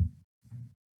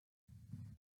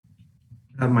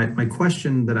 My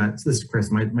question this is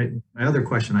Chris, my other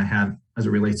question I had as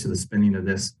it relates to the spending of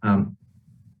this,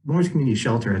 Lawrence Community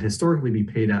Shelter had been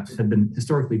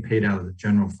historically paid out of the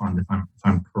general fund, if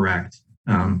I'm correct.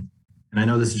 And I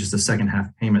know this is just a second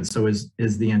half payment. So is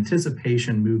the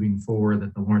anticipation moving forward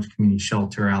that the Lawrence Community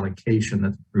Shelter allocation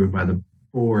that's approved by the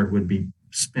board would be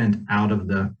spent out of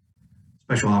the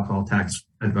special alcohol tax,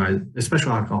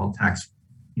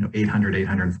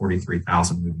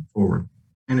 843,000 moving forward,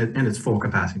 and its full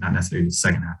capacity, not necessarily the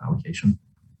second half allocation?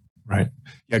 Right.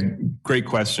 Yeah. Great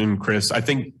question, Chris. I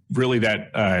think really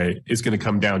that is going to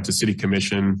come down to City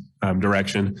Commission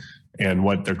direction and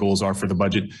what their goals are for the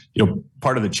budget.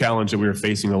 Part of the challenge that we were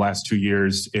facing the last 2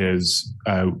 years is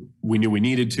we knew we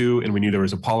needed to, and we knew there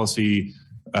was a policy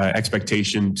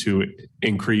expectation to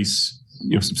increase,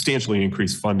 substantially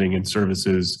increase funding and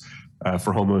services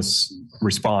for homelessness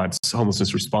response,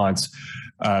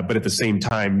 but at the same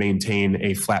time maintain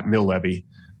a flat mill levy,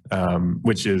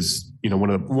 which is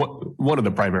one of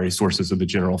the primary sources of the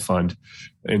general fund.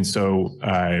 And so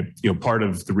part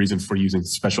of the reason for using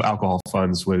special alcohol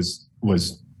funds was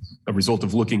a result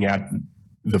of looking at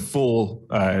the full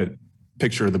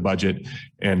picture of the budget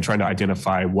and trying to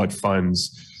identify what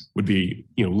funds would be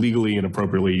legally and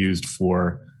appropriately used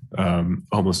for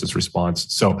homelessness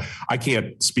response. So I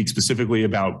can't speak specifically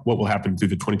about what will happen through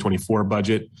the 2024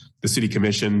 budget. The City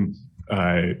Commission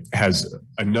has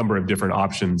a number of different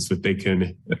options that they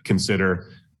can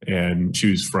consider and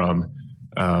choose from.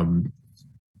 And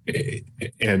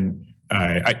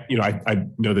I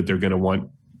know that they're going to want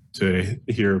to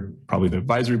hear probably the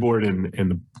advisory board and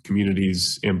the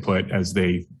community's input as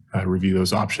they review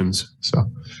those options.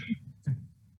 So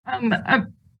I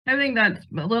think that's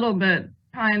a little bit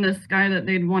pie in the sky that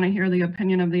they'd want to hear the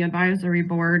opinion of the advisory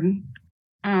board.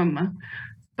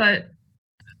 But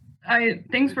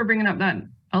thanks for bringing up that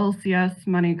LCS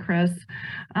money, Chris.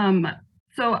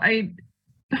 So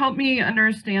help me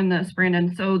understand this,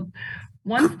 Brandon. So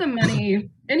once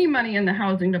any money in the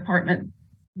housing department,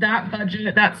 that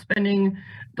budget, that spending,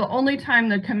 the only time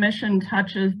the commission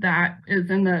touches that is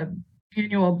in the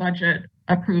annual budget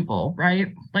approval,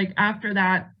 right? Like after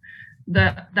that,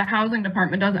 the housing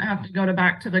department doesn't have to go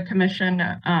back to the commission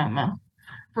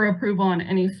for approval on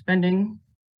any spending.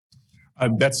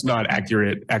 That's not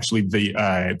accurate. Actually,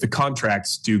 the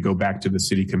contracts do go back to the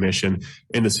City Commission,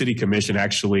 and the City Commission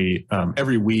actually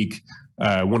every week,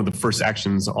 one of the first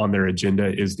actions on their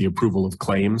agenda is the approval of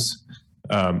claims.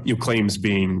 Claims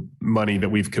being money that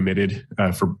we've committed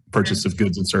for purchase of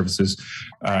goods and services.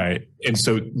 And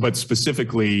so, but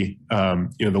specifically,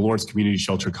 the Lawrence Community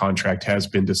Shelter contract has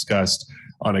been discussed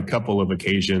on a couple of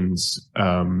occasions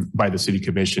by the City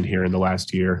Commission here in the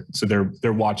last year. So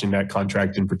they're watching that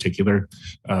contract in particular,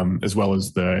 as well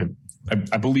as I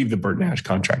believe the Bert Nash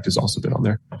contract has also been on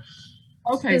there.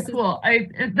 Okay, cool.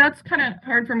 That's kind of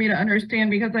hard for me to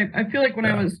understand because I feel like when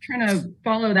I was trying to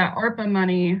follow that ARPA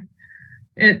money,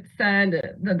 it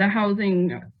said that the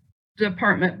housing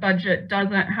department budget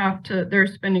their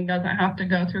spending doesn't have to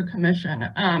go through commission.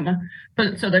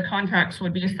 But so the contracts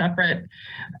would be separate.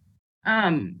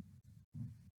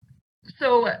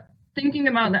 So thinking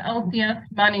about the LCS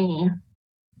money,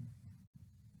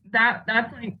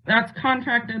 that's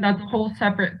contracted, that's a whole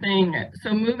separate thing.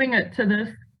 So moving it to this,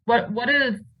 what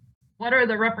are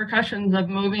the repercussions of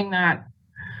moving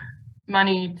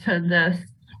money to this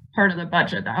part of the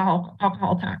budget, the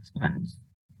alcohol tax funds?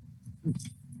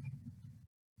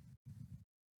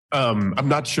 I'm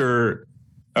not sure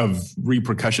of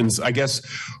repercussions. I guess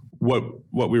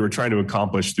what we were trying to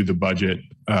accomplish through the budget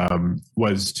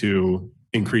was to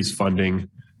increase funding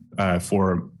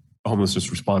for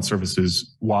homelessness response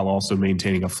services while also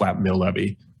maintaining a flat mill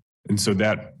levy. And so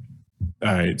that,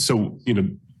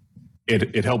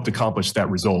 it helped accomplish that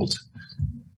result.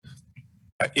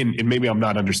 And maybe I'm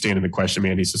not understanding the question,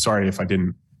 Mandy, so sorry if I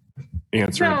didn't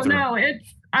answer it. No,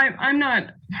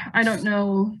 I don't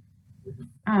know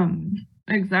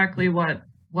exactly what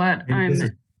I'm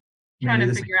trying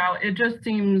to figure out. It just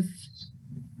seems,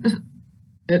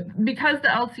 because the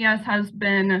LCS has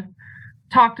been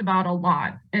talked about a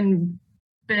lot and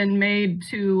been made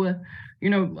to,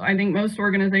 I think most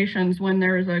organizations, when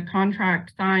there's a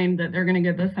contract signed that they're going to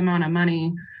get this amount of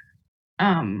money,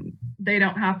 they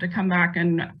don't have to come back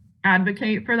and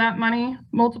advocate for that money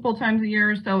multiple times a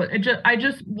year. So I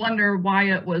just wonder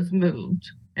why it was moved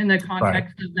in the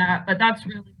context of that. But that's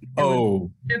really,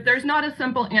 if there's not a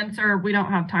simple answer, we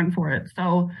don't have time for it.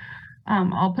 So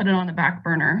I'll put it on the back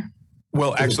burner.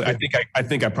 Well, actually, I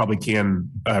think I probably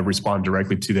can respond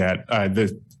directly to that.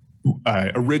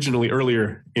 Originally,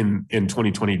 earlier in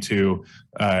 2022,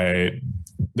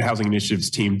 the Housing Initiatives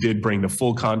team did bring the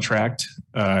full contract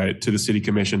to the City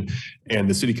Commission, and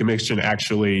the City Commission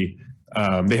actually,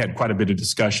 they had quite a bit of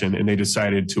discussion, and they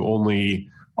decided to only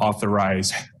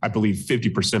authorize, I believe,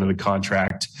 50% of the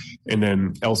contract, and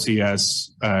then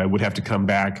LCS would have to come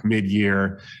back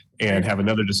mid-year and have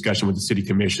another discussion with the City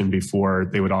Commission before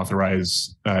they would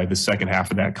authorize the second half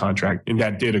of that contract. And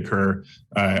that did occur.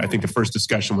 I think the first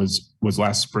discussion was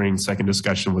last spring. Second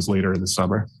discussion was later in the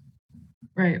summer.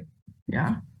 Right.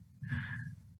 Yeah.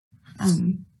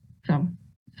 So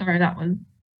sorry, that was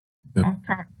off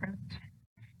track.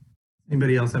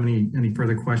 Anybody else have any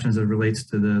further questions that relates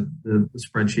to the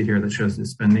spreadsheet here that shows the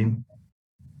spending?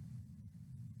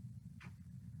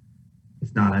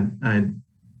 If not,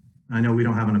 I know we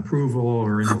don't have an approval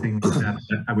or anything like that,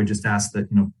 but I would just ask that,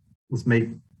 let's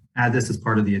add this as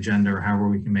part of the agenda, or however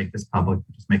we can make this public.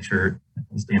 Just make sure,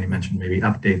 as Danny mentioned, maybe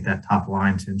update that top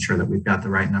line to ensure that we've got the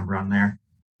right number on there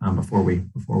before we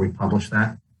publish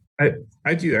that.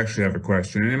 I do actually have a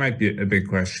question, and it might be a big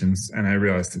question, and I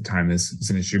realize that time is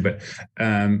an issue, but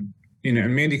and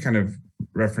Mandy kind of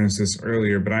referenced this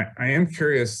earlier, but I am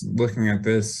curious, looking at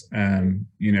this,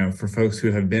 for folks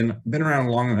who have been around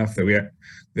long enough that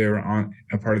they were on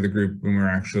a part of the group when we were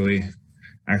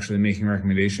actually making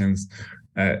recommendations.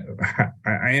 I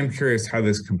am curious how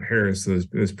this compares to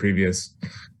those previous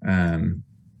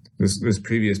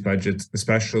budgets,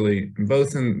 especially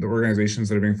both in the organizations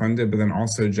that are being funded, but then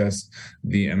also just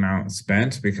the amount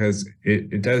spent, because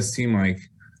it does seem like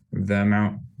the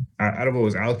amount out of what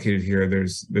was allocated here,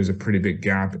 there's a pretty big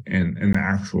gap in the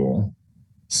actual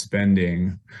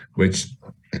spending, which,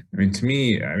 to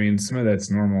me, some of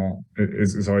that's normal,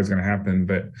 is always going to happen.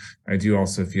 But I do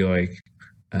also feel like,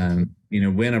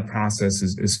 when a process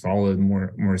is followed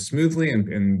more smoothly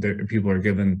and people are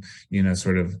given,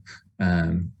 sort of,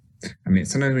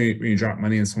 sometimes when you drop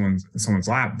money in someone's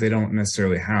lap, they don't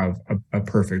necessarily have a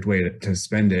perfect way to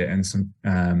spend it. And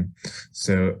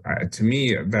so to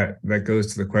me, that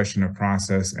goes to the question of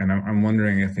process. And I'm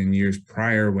wondering if in years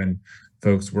prior, when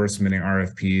folks were submitting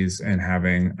RFPs and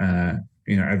having,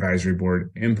 advisory board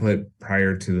input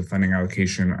prior to the funding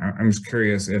allocation, I'm just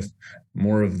curious if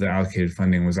more of the allocated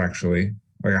funding was actually,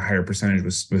 like, a higher percentage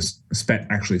was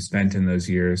spent in those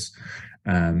years.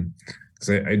 Because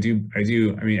I do.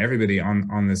 Everybody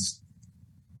on this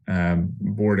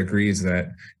board agrees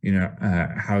that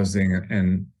housing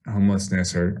and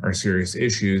homelessness are serious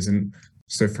issues, and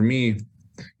so for me,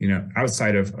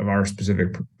 outside of our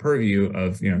specific purview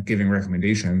of giving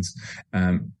recommendations,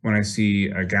 when I see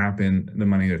a gap in the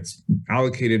money that's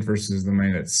allocated versus the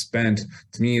money that's spent,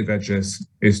 to me that just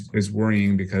is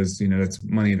worrying, because that's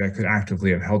money that could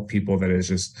actively have helped people that is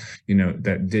just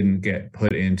that didn't get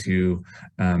put into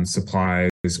supplies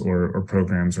or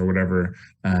programs or whatever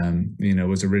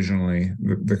was originally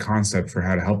the concept for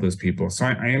how to help those people. So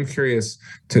I am curious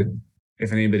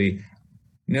if anybody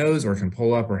knows or can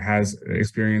pull up or has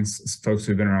experience, folks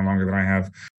who've been around longer than I have,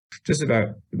 just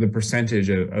about the percentage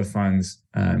of funds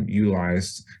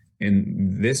utilized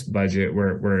in this budget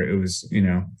where it was,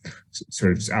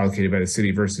 sort of just allocated by the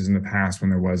city versus in the past when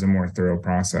there was a more thorough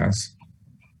process.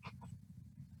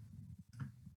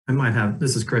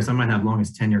 This is Chris, I might have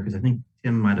longest tenure because I think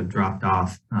Tim might have dropped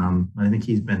off. I think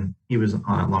he was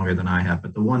on it longer than I have,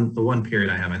 but the one period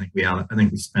I have, I think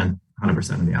we spent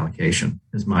 100% of the allocation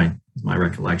is my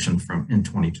recollection from in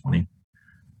 2020.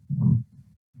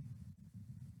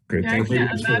 Great, Yeah, I thank you.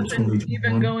 can't imagine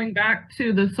even going back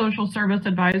to the Social Service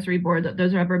Advisory Board that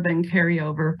there's ever been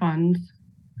carryover funds.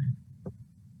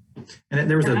 And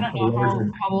there was I don't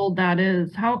know how old that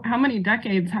is. How many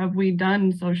decades have we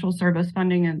done social service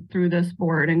funding and through this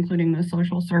board, including the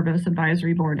Social Service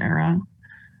Advisory Board era?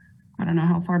 I don't know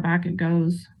how far back it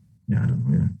goes. Yeah, I don't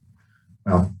know.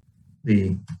 Well,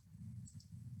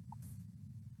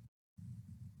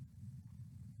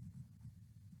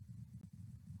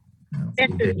 This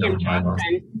is Kim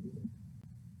Johnson.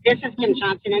 This is Kim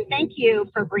Johnson, and thank you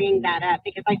for bringing that up,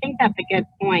 because I think that's a good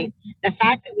point. The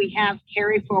fact that we have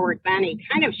carry forward money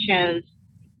kind of shows,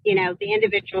 you know, the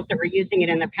individuals that were using it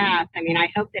in the past. I mean,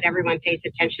 I hope that everyone pays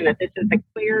attention that this is a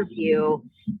clear view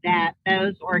that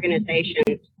those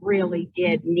organizations really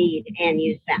did need and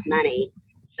use that money.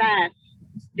 Thus,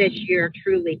 this year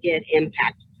truly did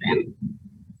impact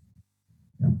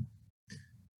them.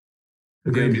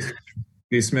 Agreed.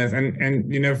 Smith,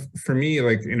 and you know, for me,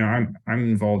 like, you know, I'm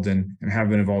involved in and have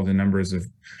been involved in numbers of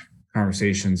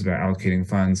conversations about allocating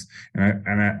funds,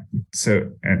 and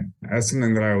that's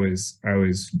something that I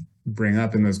always bring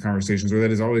up in those conversations, or that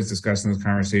is always discussed in those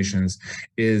conversations,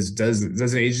 is does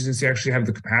an agency actually have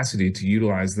the capacity to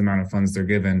utilize the amount of funds they're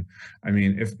given? I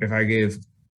mean, if I gave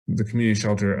the community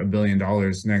shelter $1 billion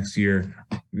next year,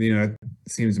 you know, it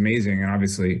seems amazing, and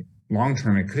obviously long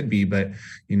term it could be, but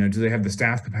you know, do they have the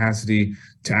staff capacity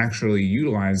to actually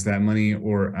utilize that money?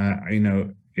 Or you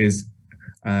know,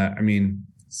 I mean,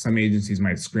 some agencies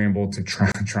might scramble to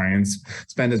try and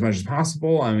spend as much as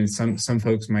possible. I mean, some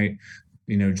folks might,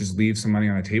 you know, just leave some money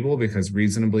on the table because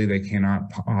reasonably they cannot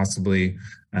possibly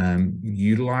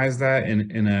utilize that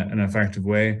in an effective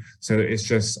way. So it's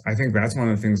just, I think that's one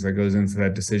of the things that goes into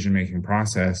that decision-making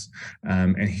process.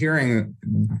 And hearing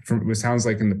from what sounds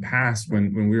like in the past,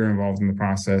 when we were involved in the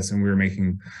process and we were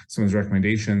making some of those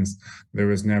recommendations, there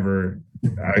was never,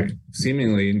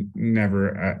 seemingly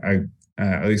never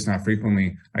at least not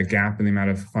frequently, a gap in the amount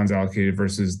of funds allocated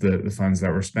versus the funds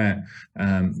that were spent,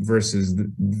 versus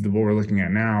what we're looking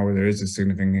at now, where there is a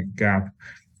significant gap.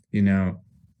 You know,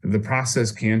 the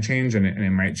process can change and it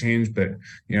might change, but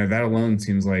you know, that alone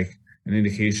seems like an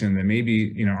indication that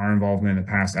maybe, you know, our involvement in the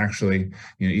past actually,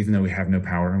 you know, even though we have no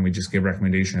power and we just give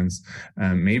recommendations,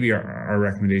 maybe our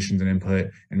recommendations and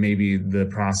input, and maybe the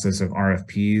process of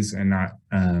RFPs and not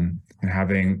and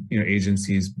having, you know,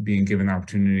 agencies being given the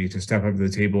opportunity to step up to the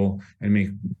table and make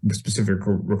specific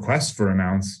requests for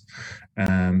amounts,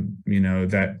 you know,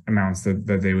 that amounts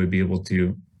that they would be able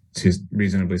to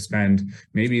reasonably spend.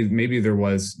 Maybe there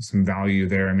was some value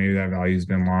there, and maybe that value has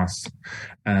been lost.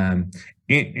 And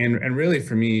really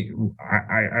for me,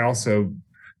 I also,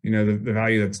 you know, the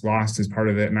value that's lost is part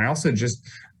of it. And I also just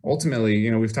ultimately,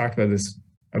 you know, we've talked about this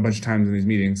a bunch of times in these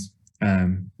meetings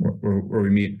where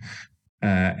we meet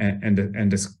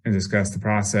and discuss the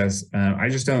process. I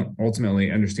just don't ultimately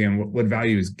understand what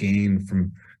value is gained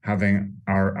from having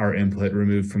our input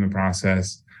removed from the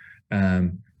process.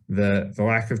 The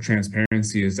lack of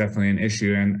transparency is definitely an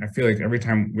issue. And I feel like every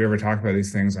time we ever talk about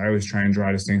these things, I always try and draw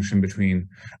a distinction between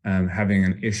having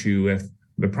an issue with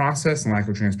the process and lack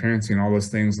of transparency and all those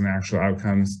things and the actual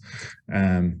outcomes.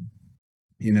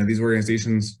 You know, these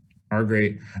organizations are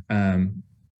great,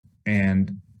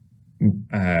 and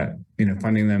you know,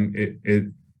 funding them,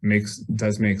 it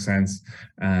does make sense.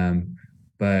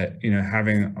 But, you know,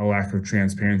 having a lack of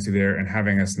transparency there and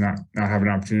having us not have an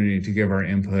opportunity to give our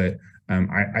input,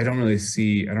 I don't really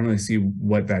see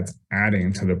what that's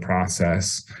adding to the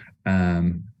process.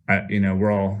 You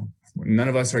know, none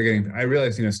of us are getting, I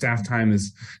realize, you know, staff time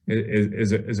is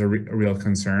a real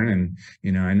concern. And,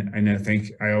 you know,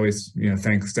 I always, you know,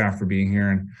 thank staff for being here.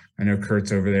 And I know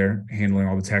Kurt's over there handling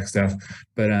all the tech stuff,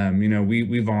 but, you know,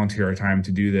 we volunteer our time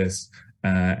to do this.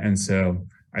 And so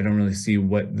I don't really see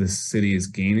what the city is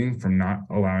gaining from not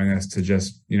allowing us to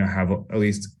just, you know, have at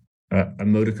least a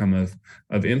modicum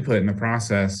of input in the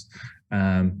process.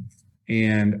 And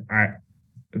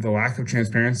the lack of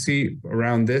transparency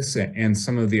around this and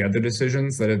some of the other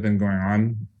decisions that have been going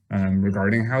on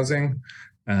regarding housing.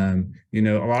 You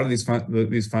know, a lot of these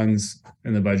funds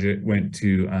in the budget went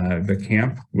to the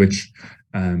camp, which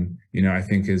you know, I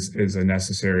think is a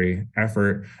necessary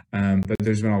effort. But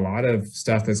there's been a lot of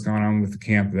stuff that's gone on with the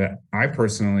camp that I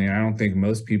personally, I don't think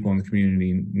most people in the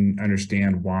community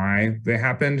understand why they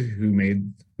happened, who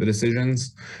made the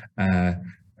decisions.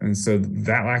 And so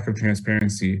that lack of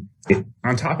transparency,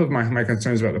 on top of my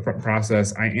concerns about the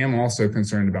process, I am also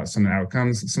concerned about some of the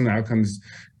outcomes. Some of the outcomes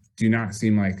do not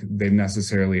seem like they've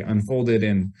necessarily unfolded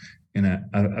in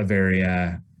a very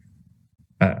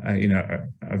you know,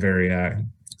 a very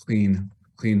clean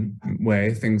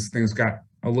way. Things got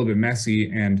a little bit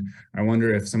messy, and I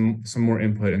wonder if some more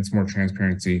input and some more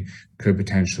transparency could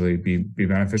potentially be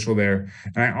beneficial there.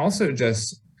 And I also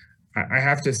I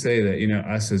have to say that,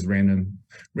 us as random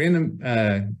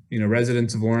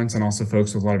residents of Lawrence, and also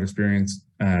folks with a lot of experience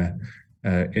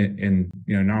in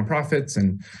nonprofits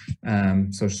and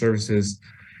social services,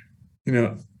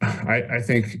 I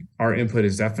think our input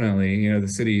is definitely, the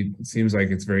city seems like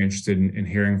it's very interested in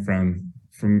hearing from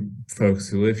folks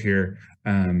who live here.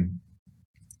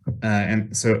 And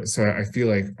so I feel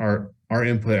like our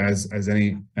input as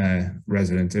any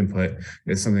resident input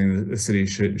is something that the city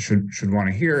should want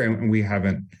to hear, and we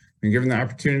haven't been given the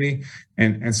opportunity.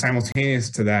 And simultaneous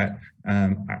to that,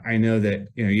 I know that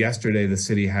yesterday the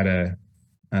city had a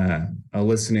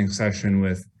listening session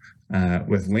with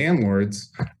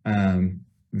landlords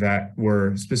that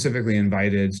were specifically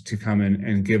invited to come in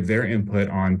and give their input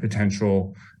on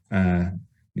potential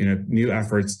new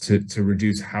efforts to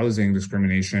reduce housing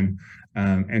discrimination.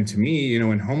 And to me,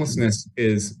 when homelessness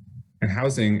and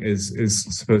housing is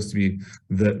supposed to be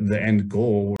the end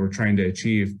goal we're trying to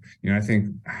achieve, I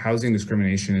think housing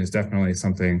discrimination is definitely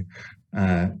something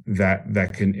that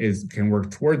can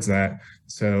work towards that.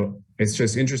 So it's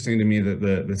just interesting to me that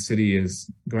the city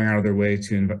is going out of their way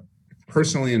to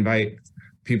personally invite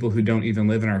people who don't even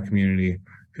live in our community,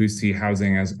 who see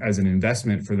housing as an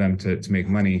investment for them to make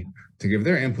money, to give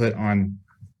their input on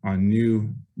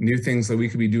new things that we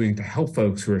could be doing to help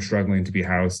folks who are struggling to be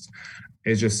housed.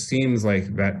 It just seems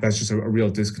like that's just a real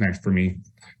disconnect for me.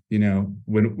 When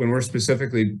we're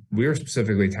specifically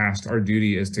tasked, our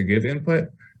duty is to give input,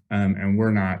 and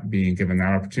we're not being given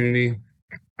that opportunity.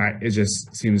 It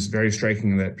just seems very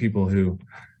striking that people who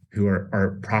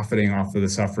are profiting off of the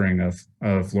suffering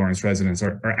of Lawrence residents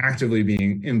are actively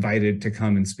being invited to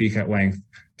come and speak at length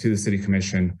to the city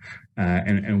commission,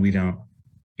 and we don't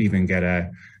even get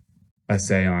a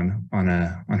say on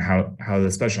how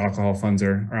the special alcohol funds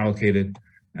are allocated.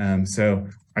 So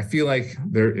I feel like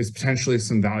there is potentially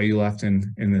some value left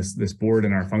in this board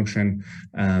and our function.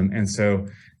 And so,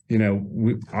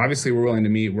 obviously we're willing to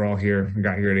meet. We're all here. We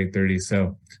got here at 8:30.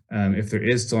 So if there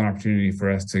is still an opportunity for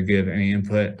us to give any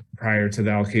input prior to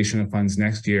the allocation of funds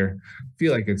next year, I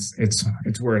feel like it's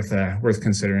worth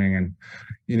considering. And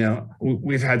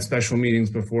we've had special meetings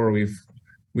before. We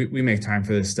make time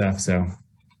for this stuff. So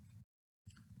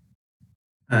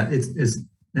it's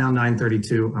now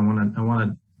 9:32. I want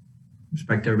to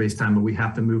respect everybody's time, but we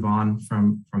have to move on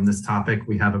from this topic.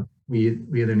 We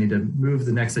either need to move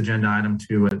the next agenda item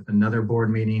to another board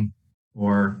meeting,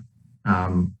 or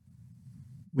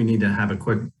we need to have a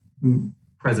quick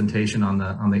presentation on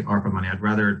the ARPA money. I'd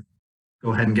rather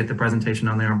go ahead and get the presentation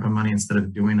on the ARPA money instead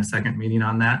of doing a second meeting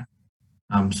on that.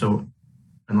 So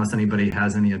unless anybody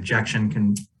has any objection,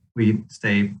 can we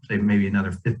stay maybe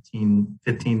another 15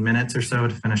 minutes or so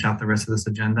to finish out the rest of this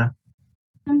agenda?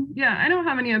 Yeah, I don't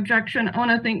have any objection. I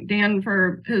want to thank Dan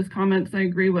for his comments. I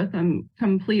agree with him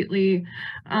completely.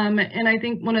 And I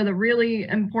think one of the really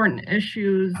important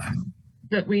issues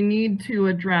that we need to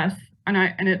address,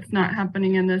 and it's not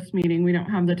happening in this meeting, we don't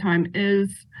have the time,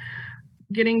 is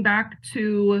getting back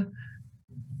to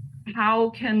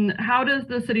how does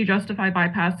the city justify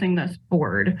bypassing this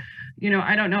board?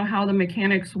 I don't know how the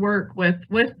mechanics work with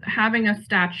having a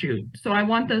statute. So I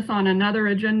want this on another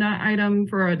agenda item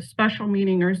for a special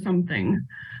meeting or something.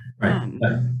 Right.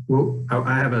 Well,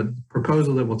 I have a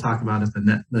proposal that we'll talk about in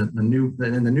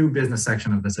the new business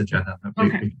section of this agenda. We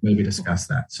can maybe discuss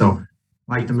that. So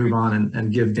I'd like to move on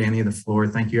and give Danny the floor.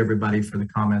 Thank you everybody for the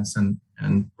comments, and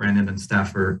Brandon and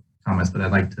staff for comments, but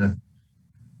I'd like to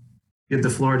give the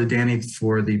floor to Danny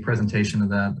for the presentation of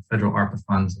the federal ARPA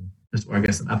funds, and just, I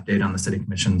guess, an update on the City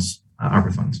Commission's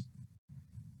ARPA funds.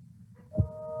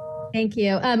 Thank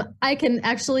you. I can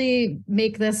actually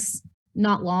make this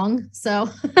not long, so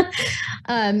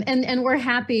and we're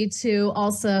happy to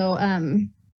also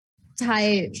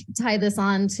tie this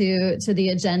on to the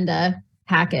agenda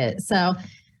packet. So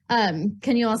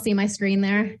can you all see my screen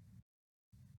there?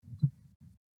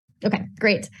 Okay,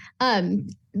 great.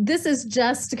 This is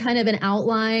just kind of an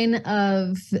outline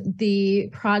of the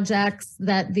projects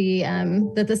that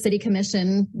the City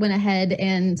Commission went ahead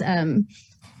and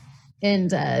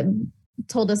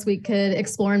told us we could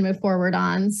explore and move forward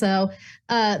on. So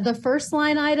the first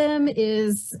line item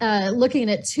is looking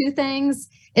at two things.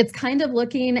 It's kind of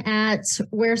looking at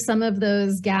where some of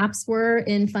those gaps were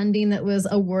in funding that was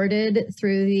awarded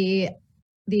through the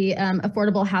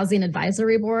Affordable Housing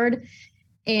Advisory Board,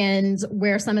 and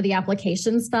where some of the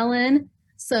applications fell in.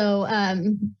 So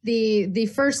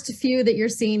the first few that you're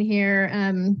seeing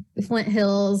here, Flint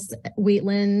Hills,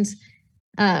 Wheatland,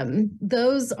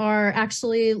 Those are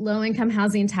actually low-income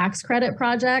housing tax credit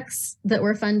projects that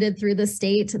were funded through the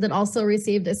state that also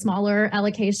received a smaller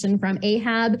allocation from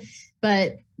AHAB,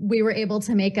 but we were able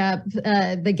to make up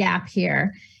the gap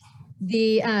here.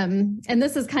 And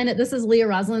this is Leah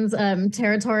Roslin's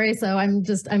territory, so I'm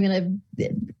gonna,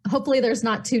 hopefully there's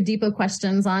not too deep of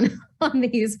questions on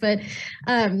these, but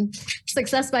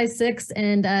Success by Six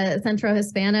and Centro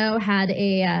Hispano had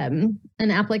an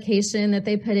application that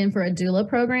they put in for a doula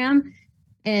program,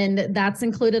 and that's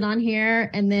included on here.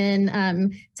 And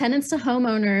then Tenants to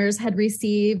Homeowners had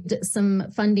received some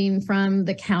funding from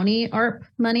the county ARP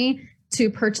money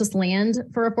to purchase land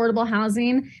for affordable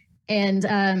housing. And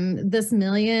this $1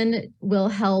 million will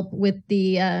help with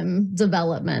the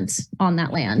development on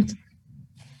that land.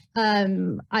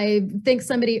 I think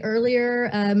somebody earlier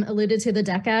alluded to the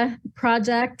DECA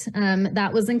project.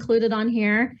 That was included on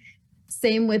here.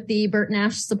 Same with the Burt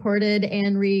Nash supported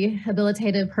and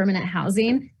rehabilitative permanent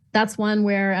housing. That's one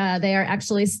where they are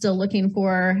actually still looking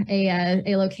for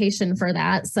a location for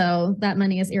that. So that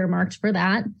money is earmarked for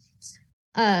that.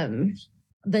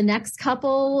 The next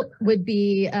couple would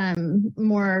be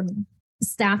more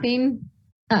staffing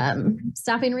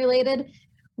related.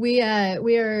 We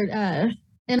are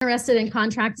interested in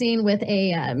contracting with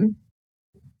a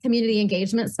community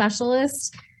engagement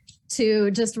specialist to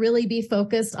just really be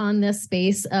focused on this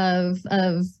space of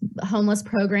homeless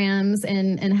programs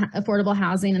and affordable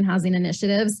housing and housing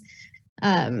initiatives.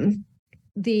 That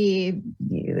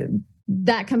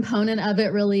component of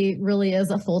it really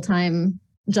is a full-time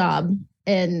job.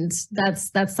 And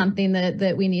that's something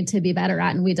that we need to be better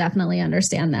at, and we definitely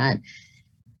understand that.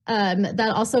 That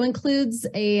also includes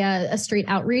a street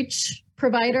outreach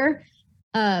provider.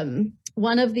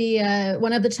 One of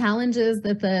the challenges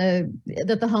that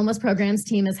the homeless programs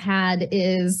team has had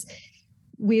is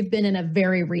we've been in a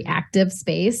very reactive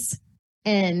space,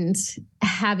 and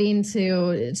having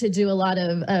to do a lot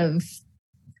of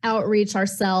outreach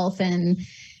ourselves and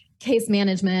case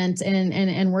management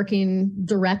and working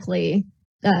directly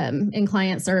in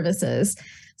client services.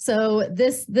 So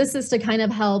this is to kind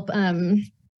of help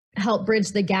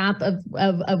bridge the gap of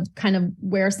kind of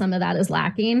where some of that is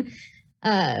lacking.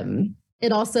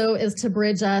 It also is to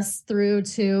bridge us through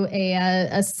to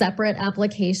a separate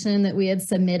application that we had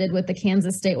submitted with the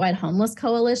Kansas Statewide Homeless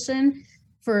Coalition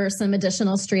for some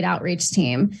additional street outreach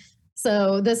team.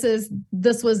 So this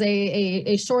was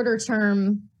a shorter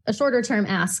term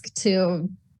ask to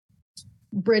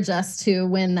bridge us to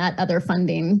when that other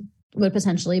funding would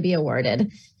potentially be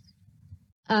awarded.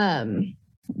 Mandy,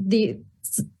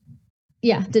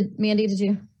 did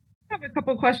you? I have a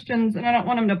couple questions, and I don't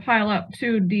want them to pile up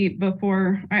too deep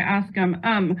before I ask them.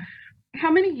 How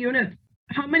many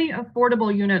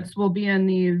affordable units will be in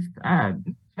these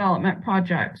development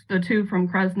projects? The two from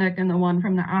Kresnik and the one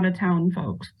from the out-of-town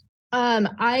folks.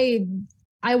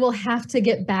 I will have to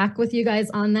get back with you guys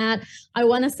on that. I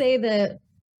want to say that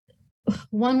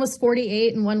one was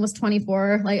 48 and one was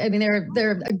 24. Like, I mean,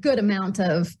 they're a good amount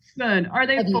of. Good. Are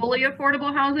they fully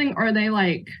affordable housing, or are they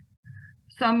like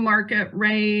some market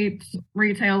rate,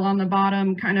 retail on the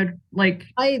bottom, kind of like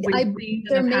there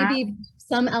may be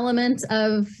some element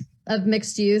of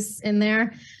mixed use in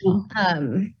there.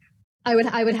 Yeah. I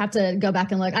would have to go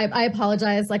back and look. I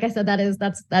apologize. Like I said,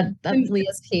 that's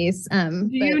Leah's piece. Do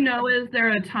you know, is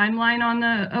there a timeline on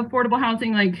the affordable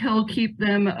housing? Like, he'll keep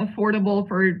them affordable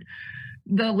for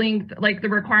the length, like the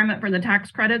requirement for the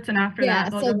tax credits, and after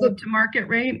that they'll go to market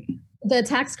rate? The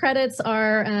tax credits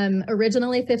are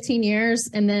originally 15 years,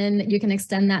 and then you can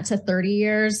extend that to 30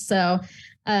 years. So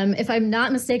if I'm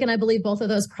not mistaken, I believe both of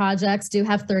those projects do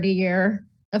have 30-year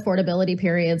affordability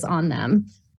periods on them.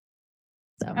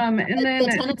 So, and then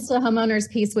the Tenants to Homeowners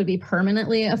piece would be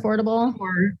permanently affordable.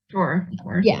 Sure.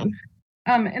 Yeah.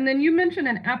 And then you mentioned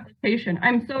an application.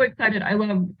 I'm so excited. I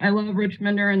love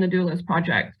Richmonder and the Doulas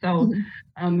project. So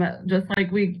just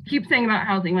like we keep saying about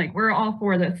housing, like we're all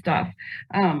for this stuff.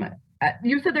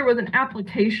 You said there was an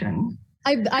application.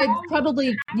 I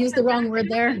probably used the wrong word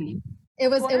there. It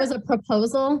was a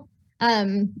proposal.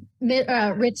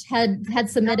 Rich had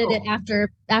submitted it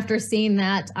after seeing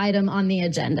that item on the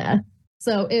agenda.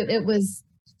 So it was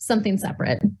something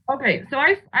separate. Okay, so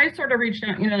I sort of reached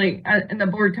out, like in the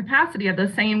board capacity at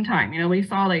the same time. We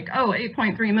saw like,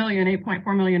 8.3 million,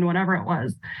 8.4 million, whatever it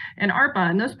was, in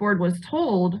ARPA, and this board was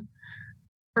told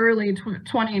early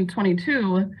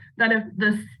 2022 that if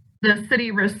the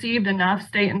city received enough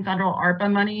state and federal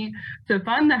ARPA money to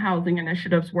fund the housing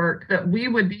initiatives work, that we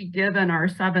would be given our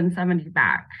 770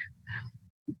 back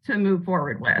to move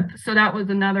forward with. So that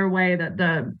was another way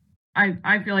that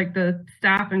I feel like the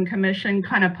staff and commission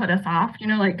kind of put us off,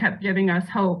 like kept giving us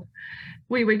hope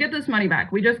we get this money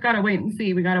back. We just got to wait and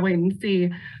see. We got to wait and see.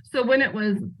 So when it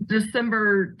was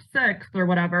December 6th or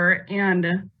whatever, and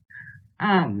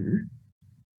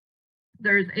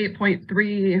there's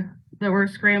 8.3 that we're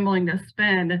scrambling to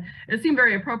spend, it seemed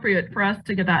very appropriate for us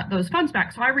to get those funds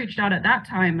back. So I reached out at that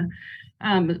time,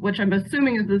 which I'm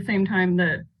assuming is the same time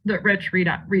that Rich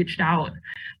reached out.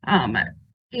 And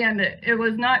it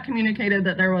was not communicated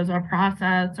that there was a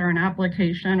process or an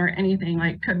application or anything.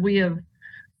 Like, could we have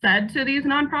said to these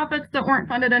nonprofits that weren't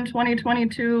funded in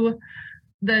 2022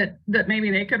 that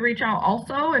maybe they could reach out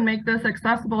also and make this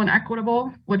accessible and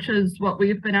equitable, which is what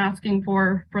we've been asking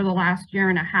for the last year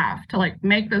and a half, to like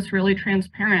make this really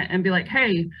transparent and be like,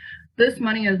 hey, this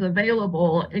money is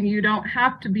available and you don't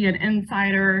have to be an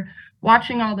insider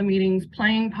watching all the meetings,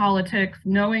 playing politics,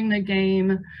 knowing the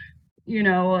game, you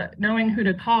know, knowing who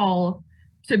to call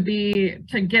to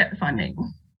get funding,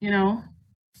 you know?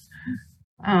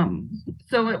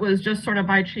 So it was just sort of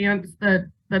by chance that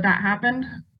happened.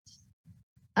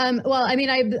 Well, I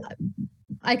mean,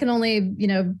 I can only, you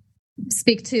know,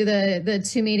 speak to the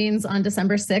two meetings on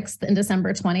December 6th and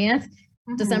December 20th.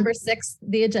 Mm-hmm. December 6th,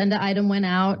 the agenda item went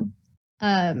out.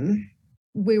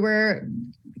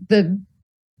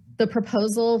 The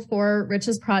proposal for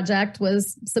Rich's project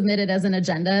was submitted as an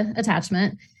agenda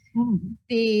attachment. Mm-hmm.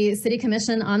 The city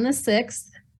commission on the 6th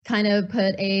kind of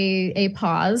put a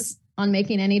pause on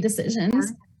making any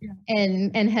decisions. Yeah.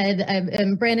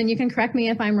 And Brandon, you can correct me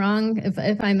if I'm wrong,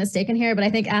 if I'm mistaken here, but I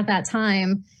think at that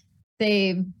time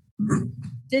they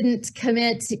didn't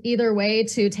commit either way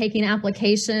to taking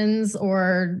applications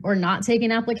or not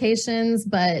taking applications,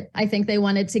 but I think they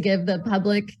wanted to give the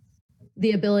public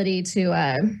the ability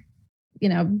to you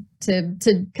know,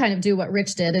 to kind of do what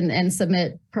Rich did and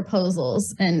submit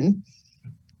proposals. And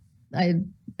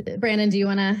Brandon, do you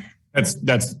want to?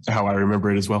 That's how I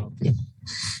remember it as well. Yeah.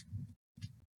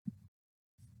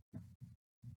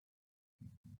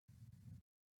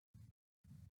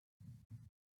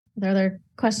 Are there other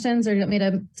questions, or do you want me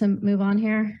to move on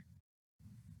here?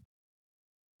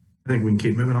 I think we can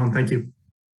keep moving on. Thank you.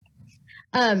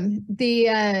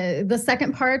 The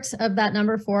second part of that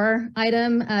number 4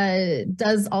 item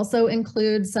does also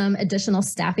include some additional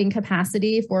staffing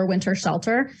capacity for winter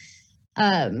shelter.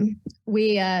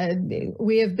 We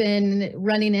have been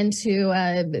running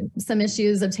into some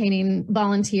issues obtaining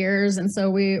volunteers, and so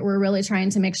we're really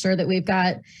trying to make sure that we've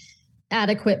got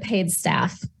adequate paid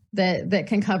staff that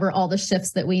can cover all the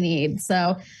shifts that we need.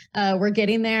 So we're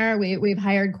getting there. We've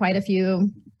hired quite a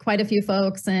few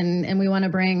folks, and we want to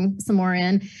bring some more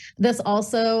in. This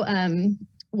also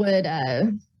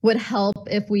would help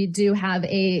if we do have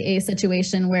a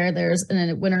situation where there's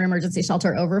a winter emergency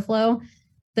shelter overflow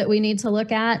that we need to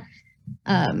look at.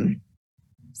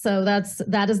 So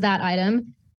that is that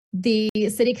item. The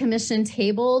city commission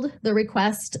tabled the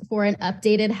request for an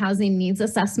updated housing needs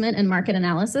assessment and market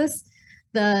analysis.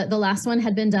 The last one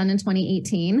had been done in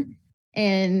 2018,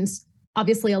 and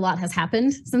obviously a lot has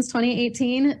happened since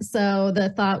 2018. So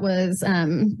the thought was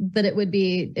that it would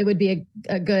be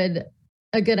a good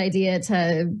idea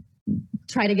to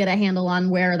try to get a handle on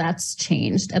where that's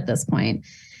changed at this point.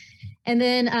 And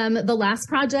then the last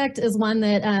project is one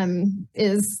that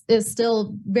is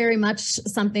still very much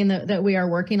something that we are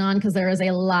working on, because there is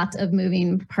a lot of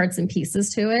moving parts and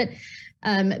pieces to it.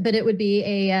 But it would be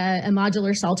a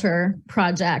modular shelter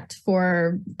project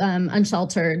for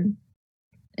unsheltered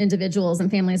individuals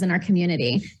and families in our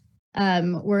community.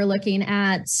 We're looking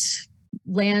at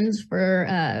land for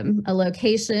a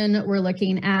location. We're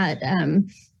looking at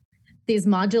these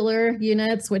modular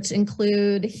units, which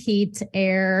include heat,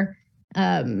 air.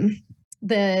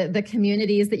 The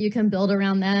communities that you can build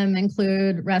around them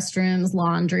include restrooms,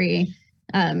 laundry.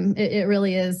 It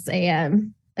really is a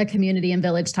community and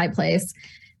village type place.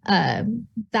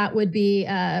 That would be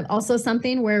also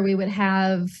something where we would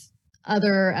have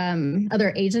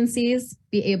other agencies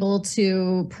be able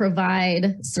to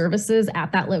provide services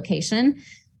at that location.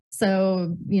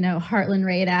 So, you know, Heartland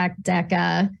Radac,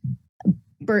 DECA,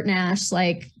 Bert Nash,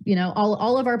 like, you know,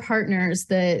 all of our partners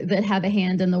that have a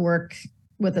hand in the work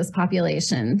with this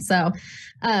population. So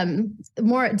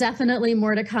definitely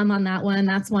more to come on that one.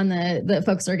 That's one that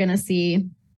folks are going to see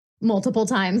multiple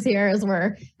times here as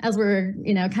we're,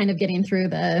 you know, kind of getting through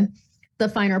the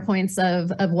finer points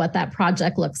of what that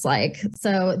project looks like.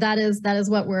 So that is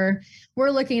what we're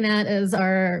looking at as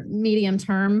our medium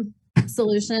term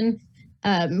solution.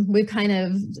 We've kind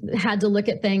of had to look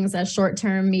at things as short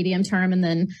term, medium term, and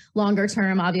then longer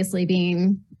term, obviously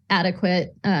being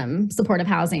adequate supportive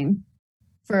housing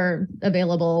for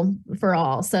available for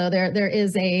all. So there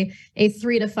is a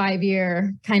 3 to 5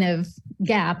 year kind of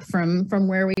gap from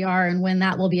where we are and when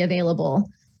that will be available,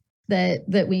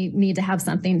 that we need to have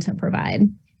something to provide.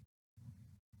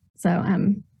 So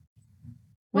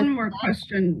one more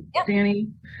question, Yep. Danny.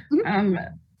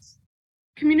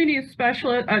 Community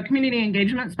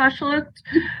engagement specialist.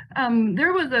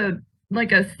 There was a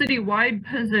citywide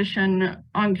position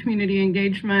on community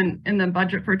engagement in the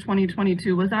budget for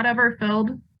 2022. Was that ever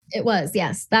filled? It was,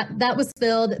 yes. That was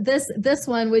filled. This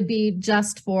one would be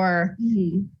just for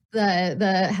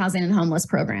the housing and homeless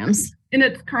programs. And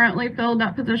it's currently filled,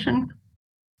 that position?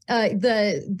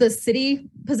 The city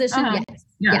position, yes.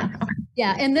 Yeah. Okay.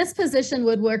 Yeah. And this position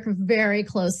would work very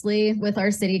closely with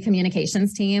our city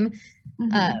communications team.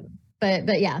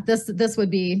 But yeah, this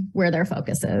would be where their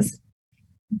focus is.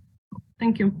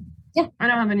 Thank you. Yeah. I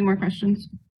don't have any more questions.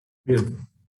 You've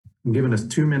given us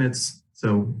 2 minutes,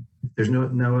 so if there's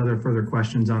no other further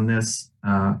questions on this.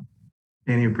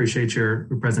 Danny, appreciate your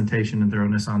presentation and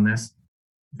thoroughness on this.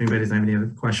 If anybody has any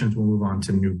other questions, we'll move on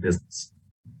to new business.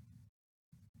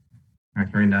 All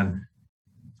right, hearing none.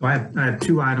 So I have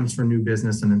 2 items for new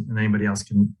business, and anybody else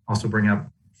can also bring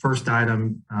up. First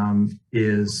item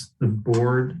is the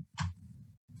board,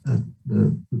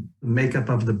 the makeup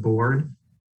of the board.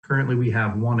 Currently, we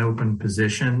have 1 open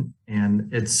position,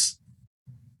 and it's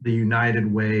the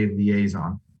United Way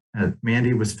liaison.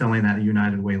 Mandy was filling that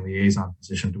United Way liaison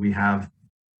position. Do we have,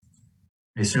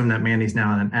 I assume that Mandy's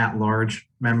now an at-large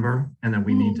member, and that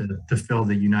we need to fill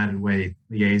the United Way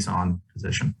liaison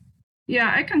position.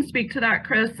 Yeah, I can speak to that,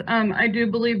 Chris. I do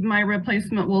believe my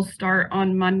replacement will start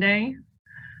on Monday.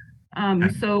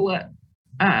 So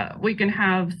we can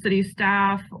have city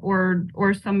staff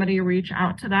or somebody reach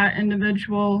out to that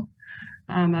individual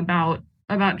about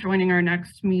joining our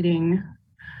next meeting.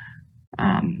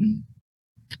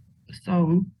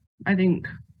 So I think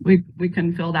we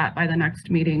can fill that by the next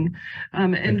meeting.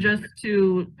 And just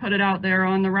to put it out there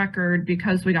on the record,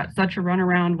 because we got such a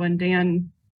runaround when Dan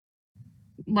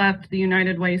left the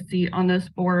United Way seat on this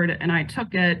board and I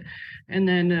took it, and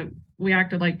then we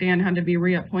acted like Dan had to be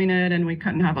reappointed and we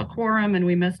couldn't have a quorum and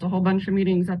we missed a whole bunch of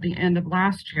meetings at the end of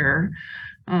last year.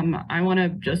 I want to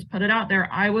just put it out there.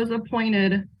 I was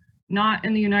appointed not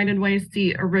in the United Way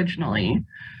seat originally.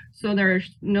 So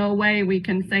there's no way we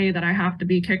can say that I have to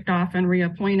be kicked off and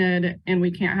reappointed and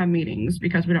we can't have meetings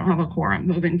because we don't have a quorum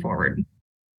moving forward,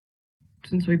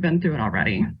 since we've been through it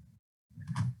already.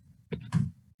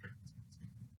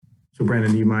 So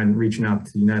Brandon, do you mind reaching out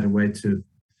to United Way to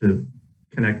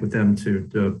connect with them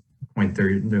to appoint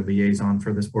their liaison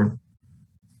for this board?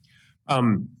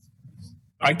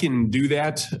 I can do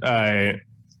that.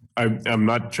 I'm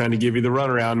not trying to give you the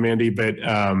runaround, Mandy, but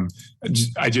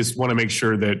I just want to make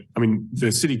sure that,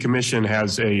 the city commission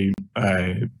has a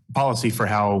policy for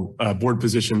how board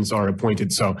positions are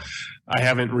appointed. So I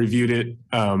haven't reviewed it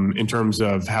in terms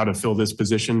of how to fill this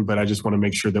position, but I just want to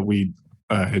make sure that we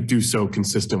do so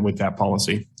consistent with that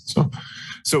policy.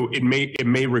 So it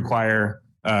may require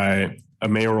a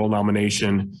mayoral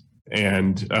nomination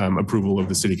and approval of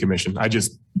the city commission.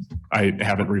 I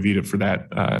haven't reviewed it for that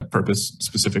purpose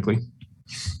specifically.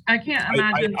 I can't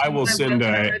imagine. I will send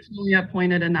originally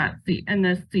appointed in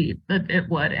this seat that it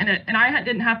would, and I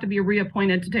didn't have to be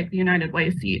reappointed to take the United Way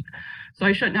seat, so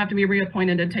I shouldn't have to be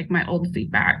reappointed to take my old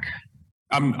seat back.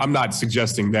 I'm not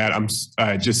suggesting that. I'm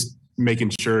just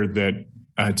making sure that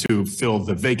to fill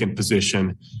the vacant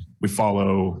position, we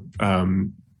follow.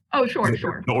 Sure.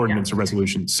 The ordinance or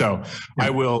resolution. So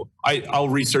yeah. I'll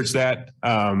research that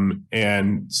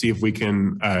and see if we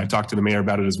can talk to the mayor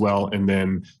about it as well. And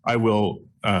then I will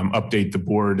update the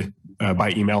board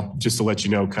by email just to let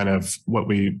you know kind of what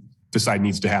we decide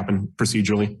needs to happen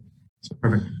procedurally. So.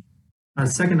 Perfect.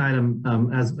 Second item,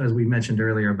 as we mentioned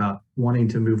earlier about wanting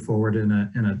to move forward in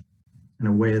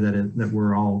a way that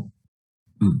we're all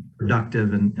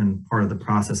productive and part of the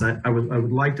process. I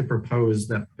would like to propose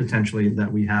that potentially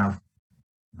that we have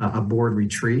a board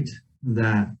retreat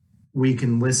that we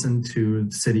can listen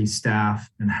to city staff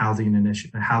and housing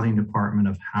department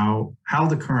of how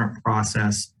the current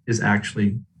process is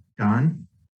actually done.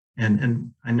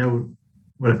 And I know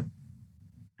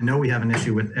we have an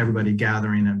issue with everybody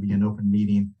gathering and be an open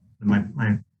meeting.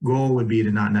 My goal would be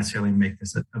to not necessarily make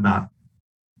this about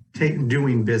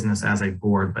doing business as a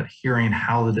board, but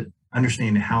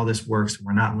understanding how this works.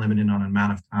 We're not limited on an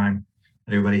amount of time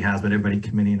that everybody has, but everybody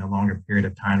committing a longer period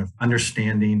of time of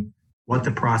understanding what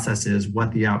the process is,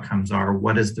 what the outcomes are,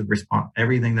 what is the response,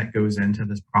 everything that goes into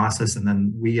this process. And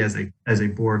then we as a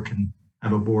board can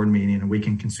have a board meeting and we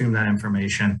can consume that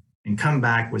information and come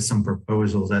back with some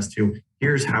proposals as to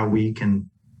here's how we can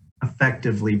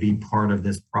effectively be part of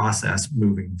this process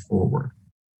moving forward.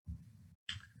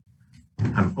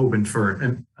 I'm open for,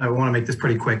 and I want to make this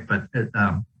pretty quick, but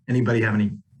anybody have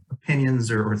any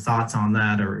opinions or thoughts on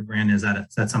that? Or Brandon, is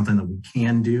that something that we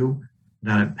can do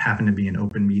without it happen to be an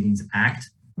Open Meetings Act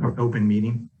or open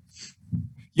meeting?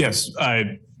 Yes,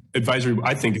 advisory.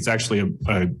 I think it's actually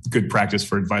a good practice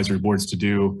for advisory boards to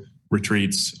do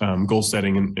retreats, goal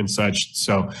setting and such.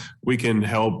 So we can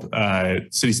help,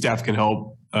 city staff can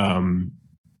help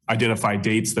identify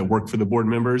dates that work for the board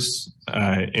members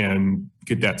and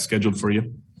get that scheduled for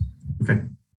you. Okay, that'd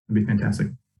be fantastic.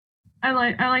 I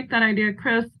like that idea,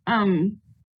 Chris. And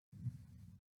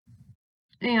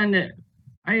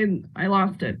I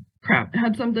lost it. Crap. It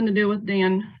had something to do with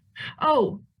Dan.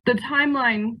 Oh, the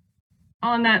timeline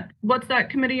on that. What's that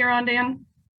committee you're on, Dan?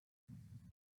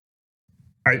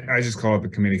 I just call it the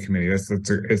committee. It's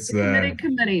the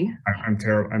committee. I'm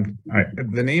terrible.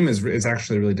 The name is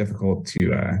actually really difficult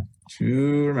to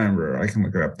remember. I can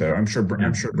look it up though. I'm sure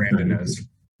Brandon knows.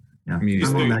 Yeah,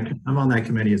 I'm on that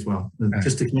committee as well.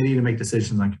 Just a committee to make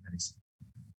decisions on committees.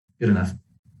 Good enough.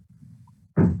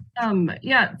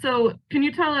 Yeah. So can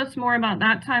you tell us more about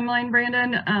that timeline,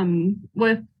 Brandon?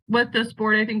 With this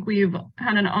board, I think we've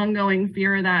had an ongoing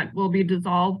fear that we'll be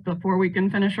dissolved before we can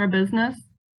finish our business.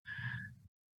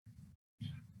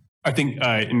 I think,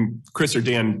 and Chris or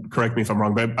Dan, correct me if I'm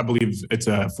wrong, but I believe it's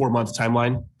a 4-month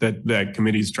timeline that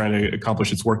committee is trying to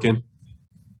accomplish its work in.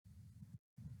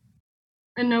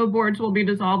 And no boards will be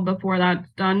dissolved before that's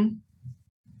done?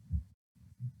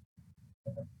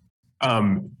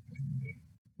 No,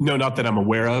 not that I'm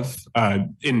aware of.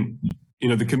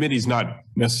 The committee's not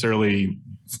necessarily,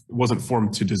 wasn't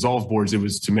formed to dissolve boards. It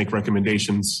was to make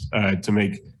recommendations to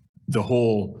make the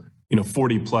whole,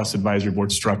 40 plus advisory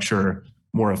board structure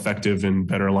more effective and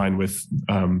better aligned with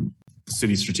the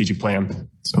city's strategic plan.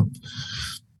 So,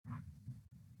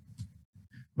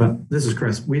 but this is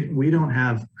Chris. We don't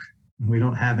have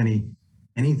any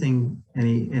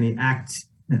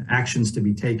actions to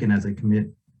be taken as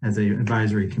an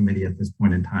advisory committee at this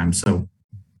point in time. So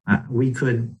we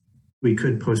could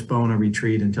postpone a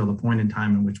retreat until the point in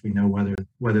time in which we know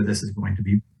whether this is going to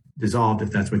be dissolved, if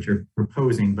that's what you're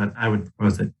proposing. But I would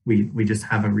propose that we just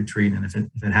have a retreat, and if it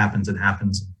happens, it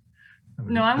happens.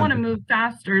 No, I want to move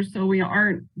faster so we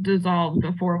aren't dissolved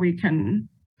before we can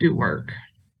do work.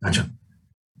 Gotcha.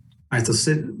 All right, so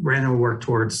Brandon will work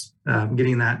towards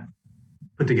getting that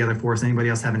put together for us. Anybody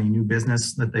else have any new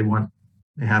business that they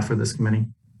have for this committee?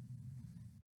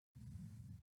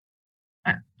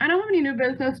 I don't have any new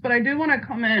business, but I do want to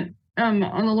comment on the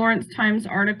Lawrence Times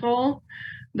article.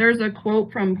 There's a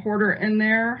quote from Porter in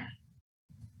there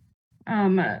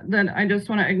that I just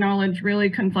want to acknowledge really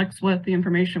conflicts with the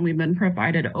information we've been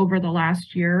provided over the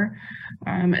last year.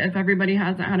 If everybody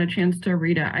hasn't had a chance to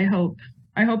read it, I hope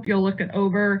you'll look it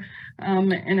over.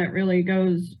 And it really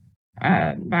goes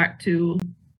back to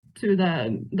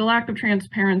the lack of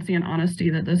transparency and honesty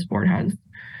that this board has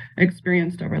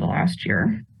experienced over the last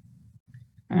year.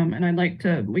 And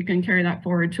we can carry that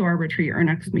forward to our retreat or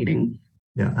next meeting.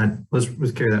 Yeah, let's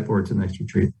carry that forward to the next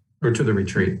retreat or to the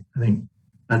retreat. I think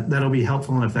that'll be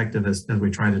helpful and effective as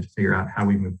we try to figure out how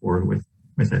we move forward with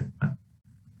it.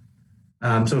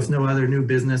 So if no other new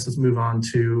business, let's move on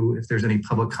to if there's any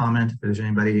public comment, if there's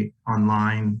anybody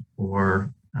online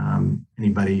or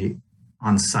anybody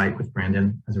on site with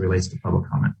Brandon as it relates to public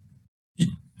comment.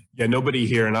 Yeah, nobody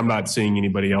here, and I'm not seeing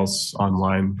anybody else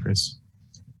online, Chris.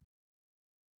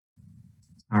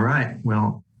 All right,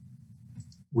 well,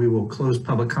 we will close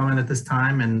public comment at this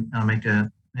time, and I'll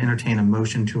entertain a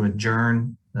motion to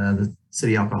adjourn the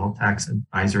City Alcohol Tax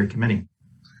Advisory Committee.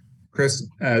 Chris,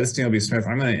 this is Daniel B. Smith.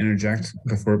 I'm going to interject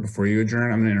before you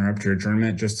adjourn. I'm going to interrupt your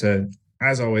adjournment just to,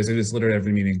 as always, I just literally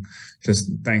every meeting, just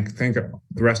thank the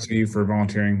rest of you for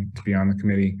volunteering to be on the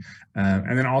committee.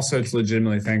 And then also to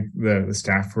legitimately thank the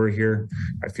staff who are here.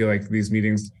 I feel like these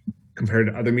meetings, compared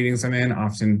to other meetings I'm in,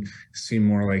 often seem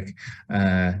more like,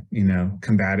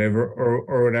 combative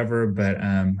or whatever, but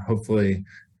hopefully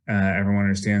everyone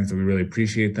understands that we really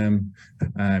appreciate them.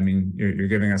 I mean, you're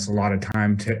giving us a lot of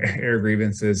time to air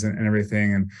grievances and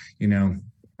everything. And,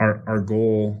 our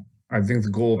goal, I think the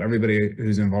goal of everybody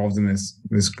who's involved in this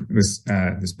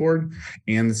board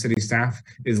and the city staff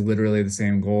is literally the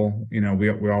same goal.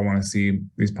 We all want to see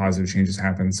these positive changes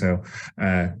happen. So,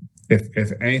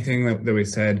 if anything that we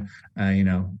said,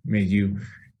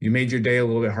 made your day a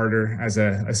little bit harder as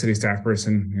a city staff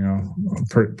person,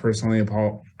 personally,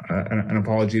 an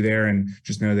apology there, and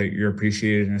just know that you're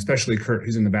appreciated, and especially Kurt,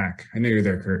 who's in the back. I know you're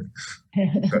there, Kurt.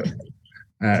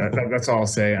 That's all I'll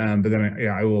say. But then,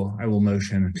 I will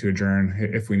motion to adjourn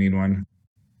if we need one.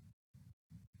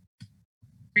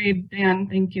 Great, Dan,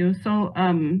 thank you. So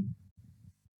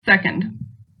second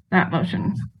that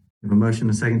motion. We have a motion,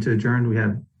 a second to adjourn. We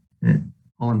have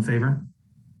all in favor?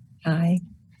 Aye.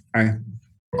 Aye.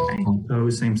 All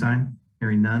opposed, same sign.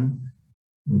 Hearing none.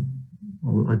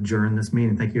 We'll adjourn this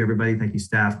meeting. Thank you, everybody. Thank you,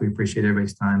 staff. We appreciate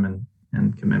everybody's time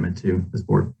and commitment to this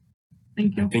board.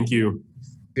 Thank you. Thank you.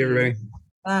 See everybody.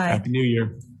 Bye. Happy New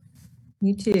Year.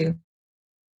 You too.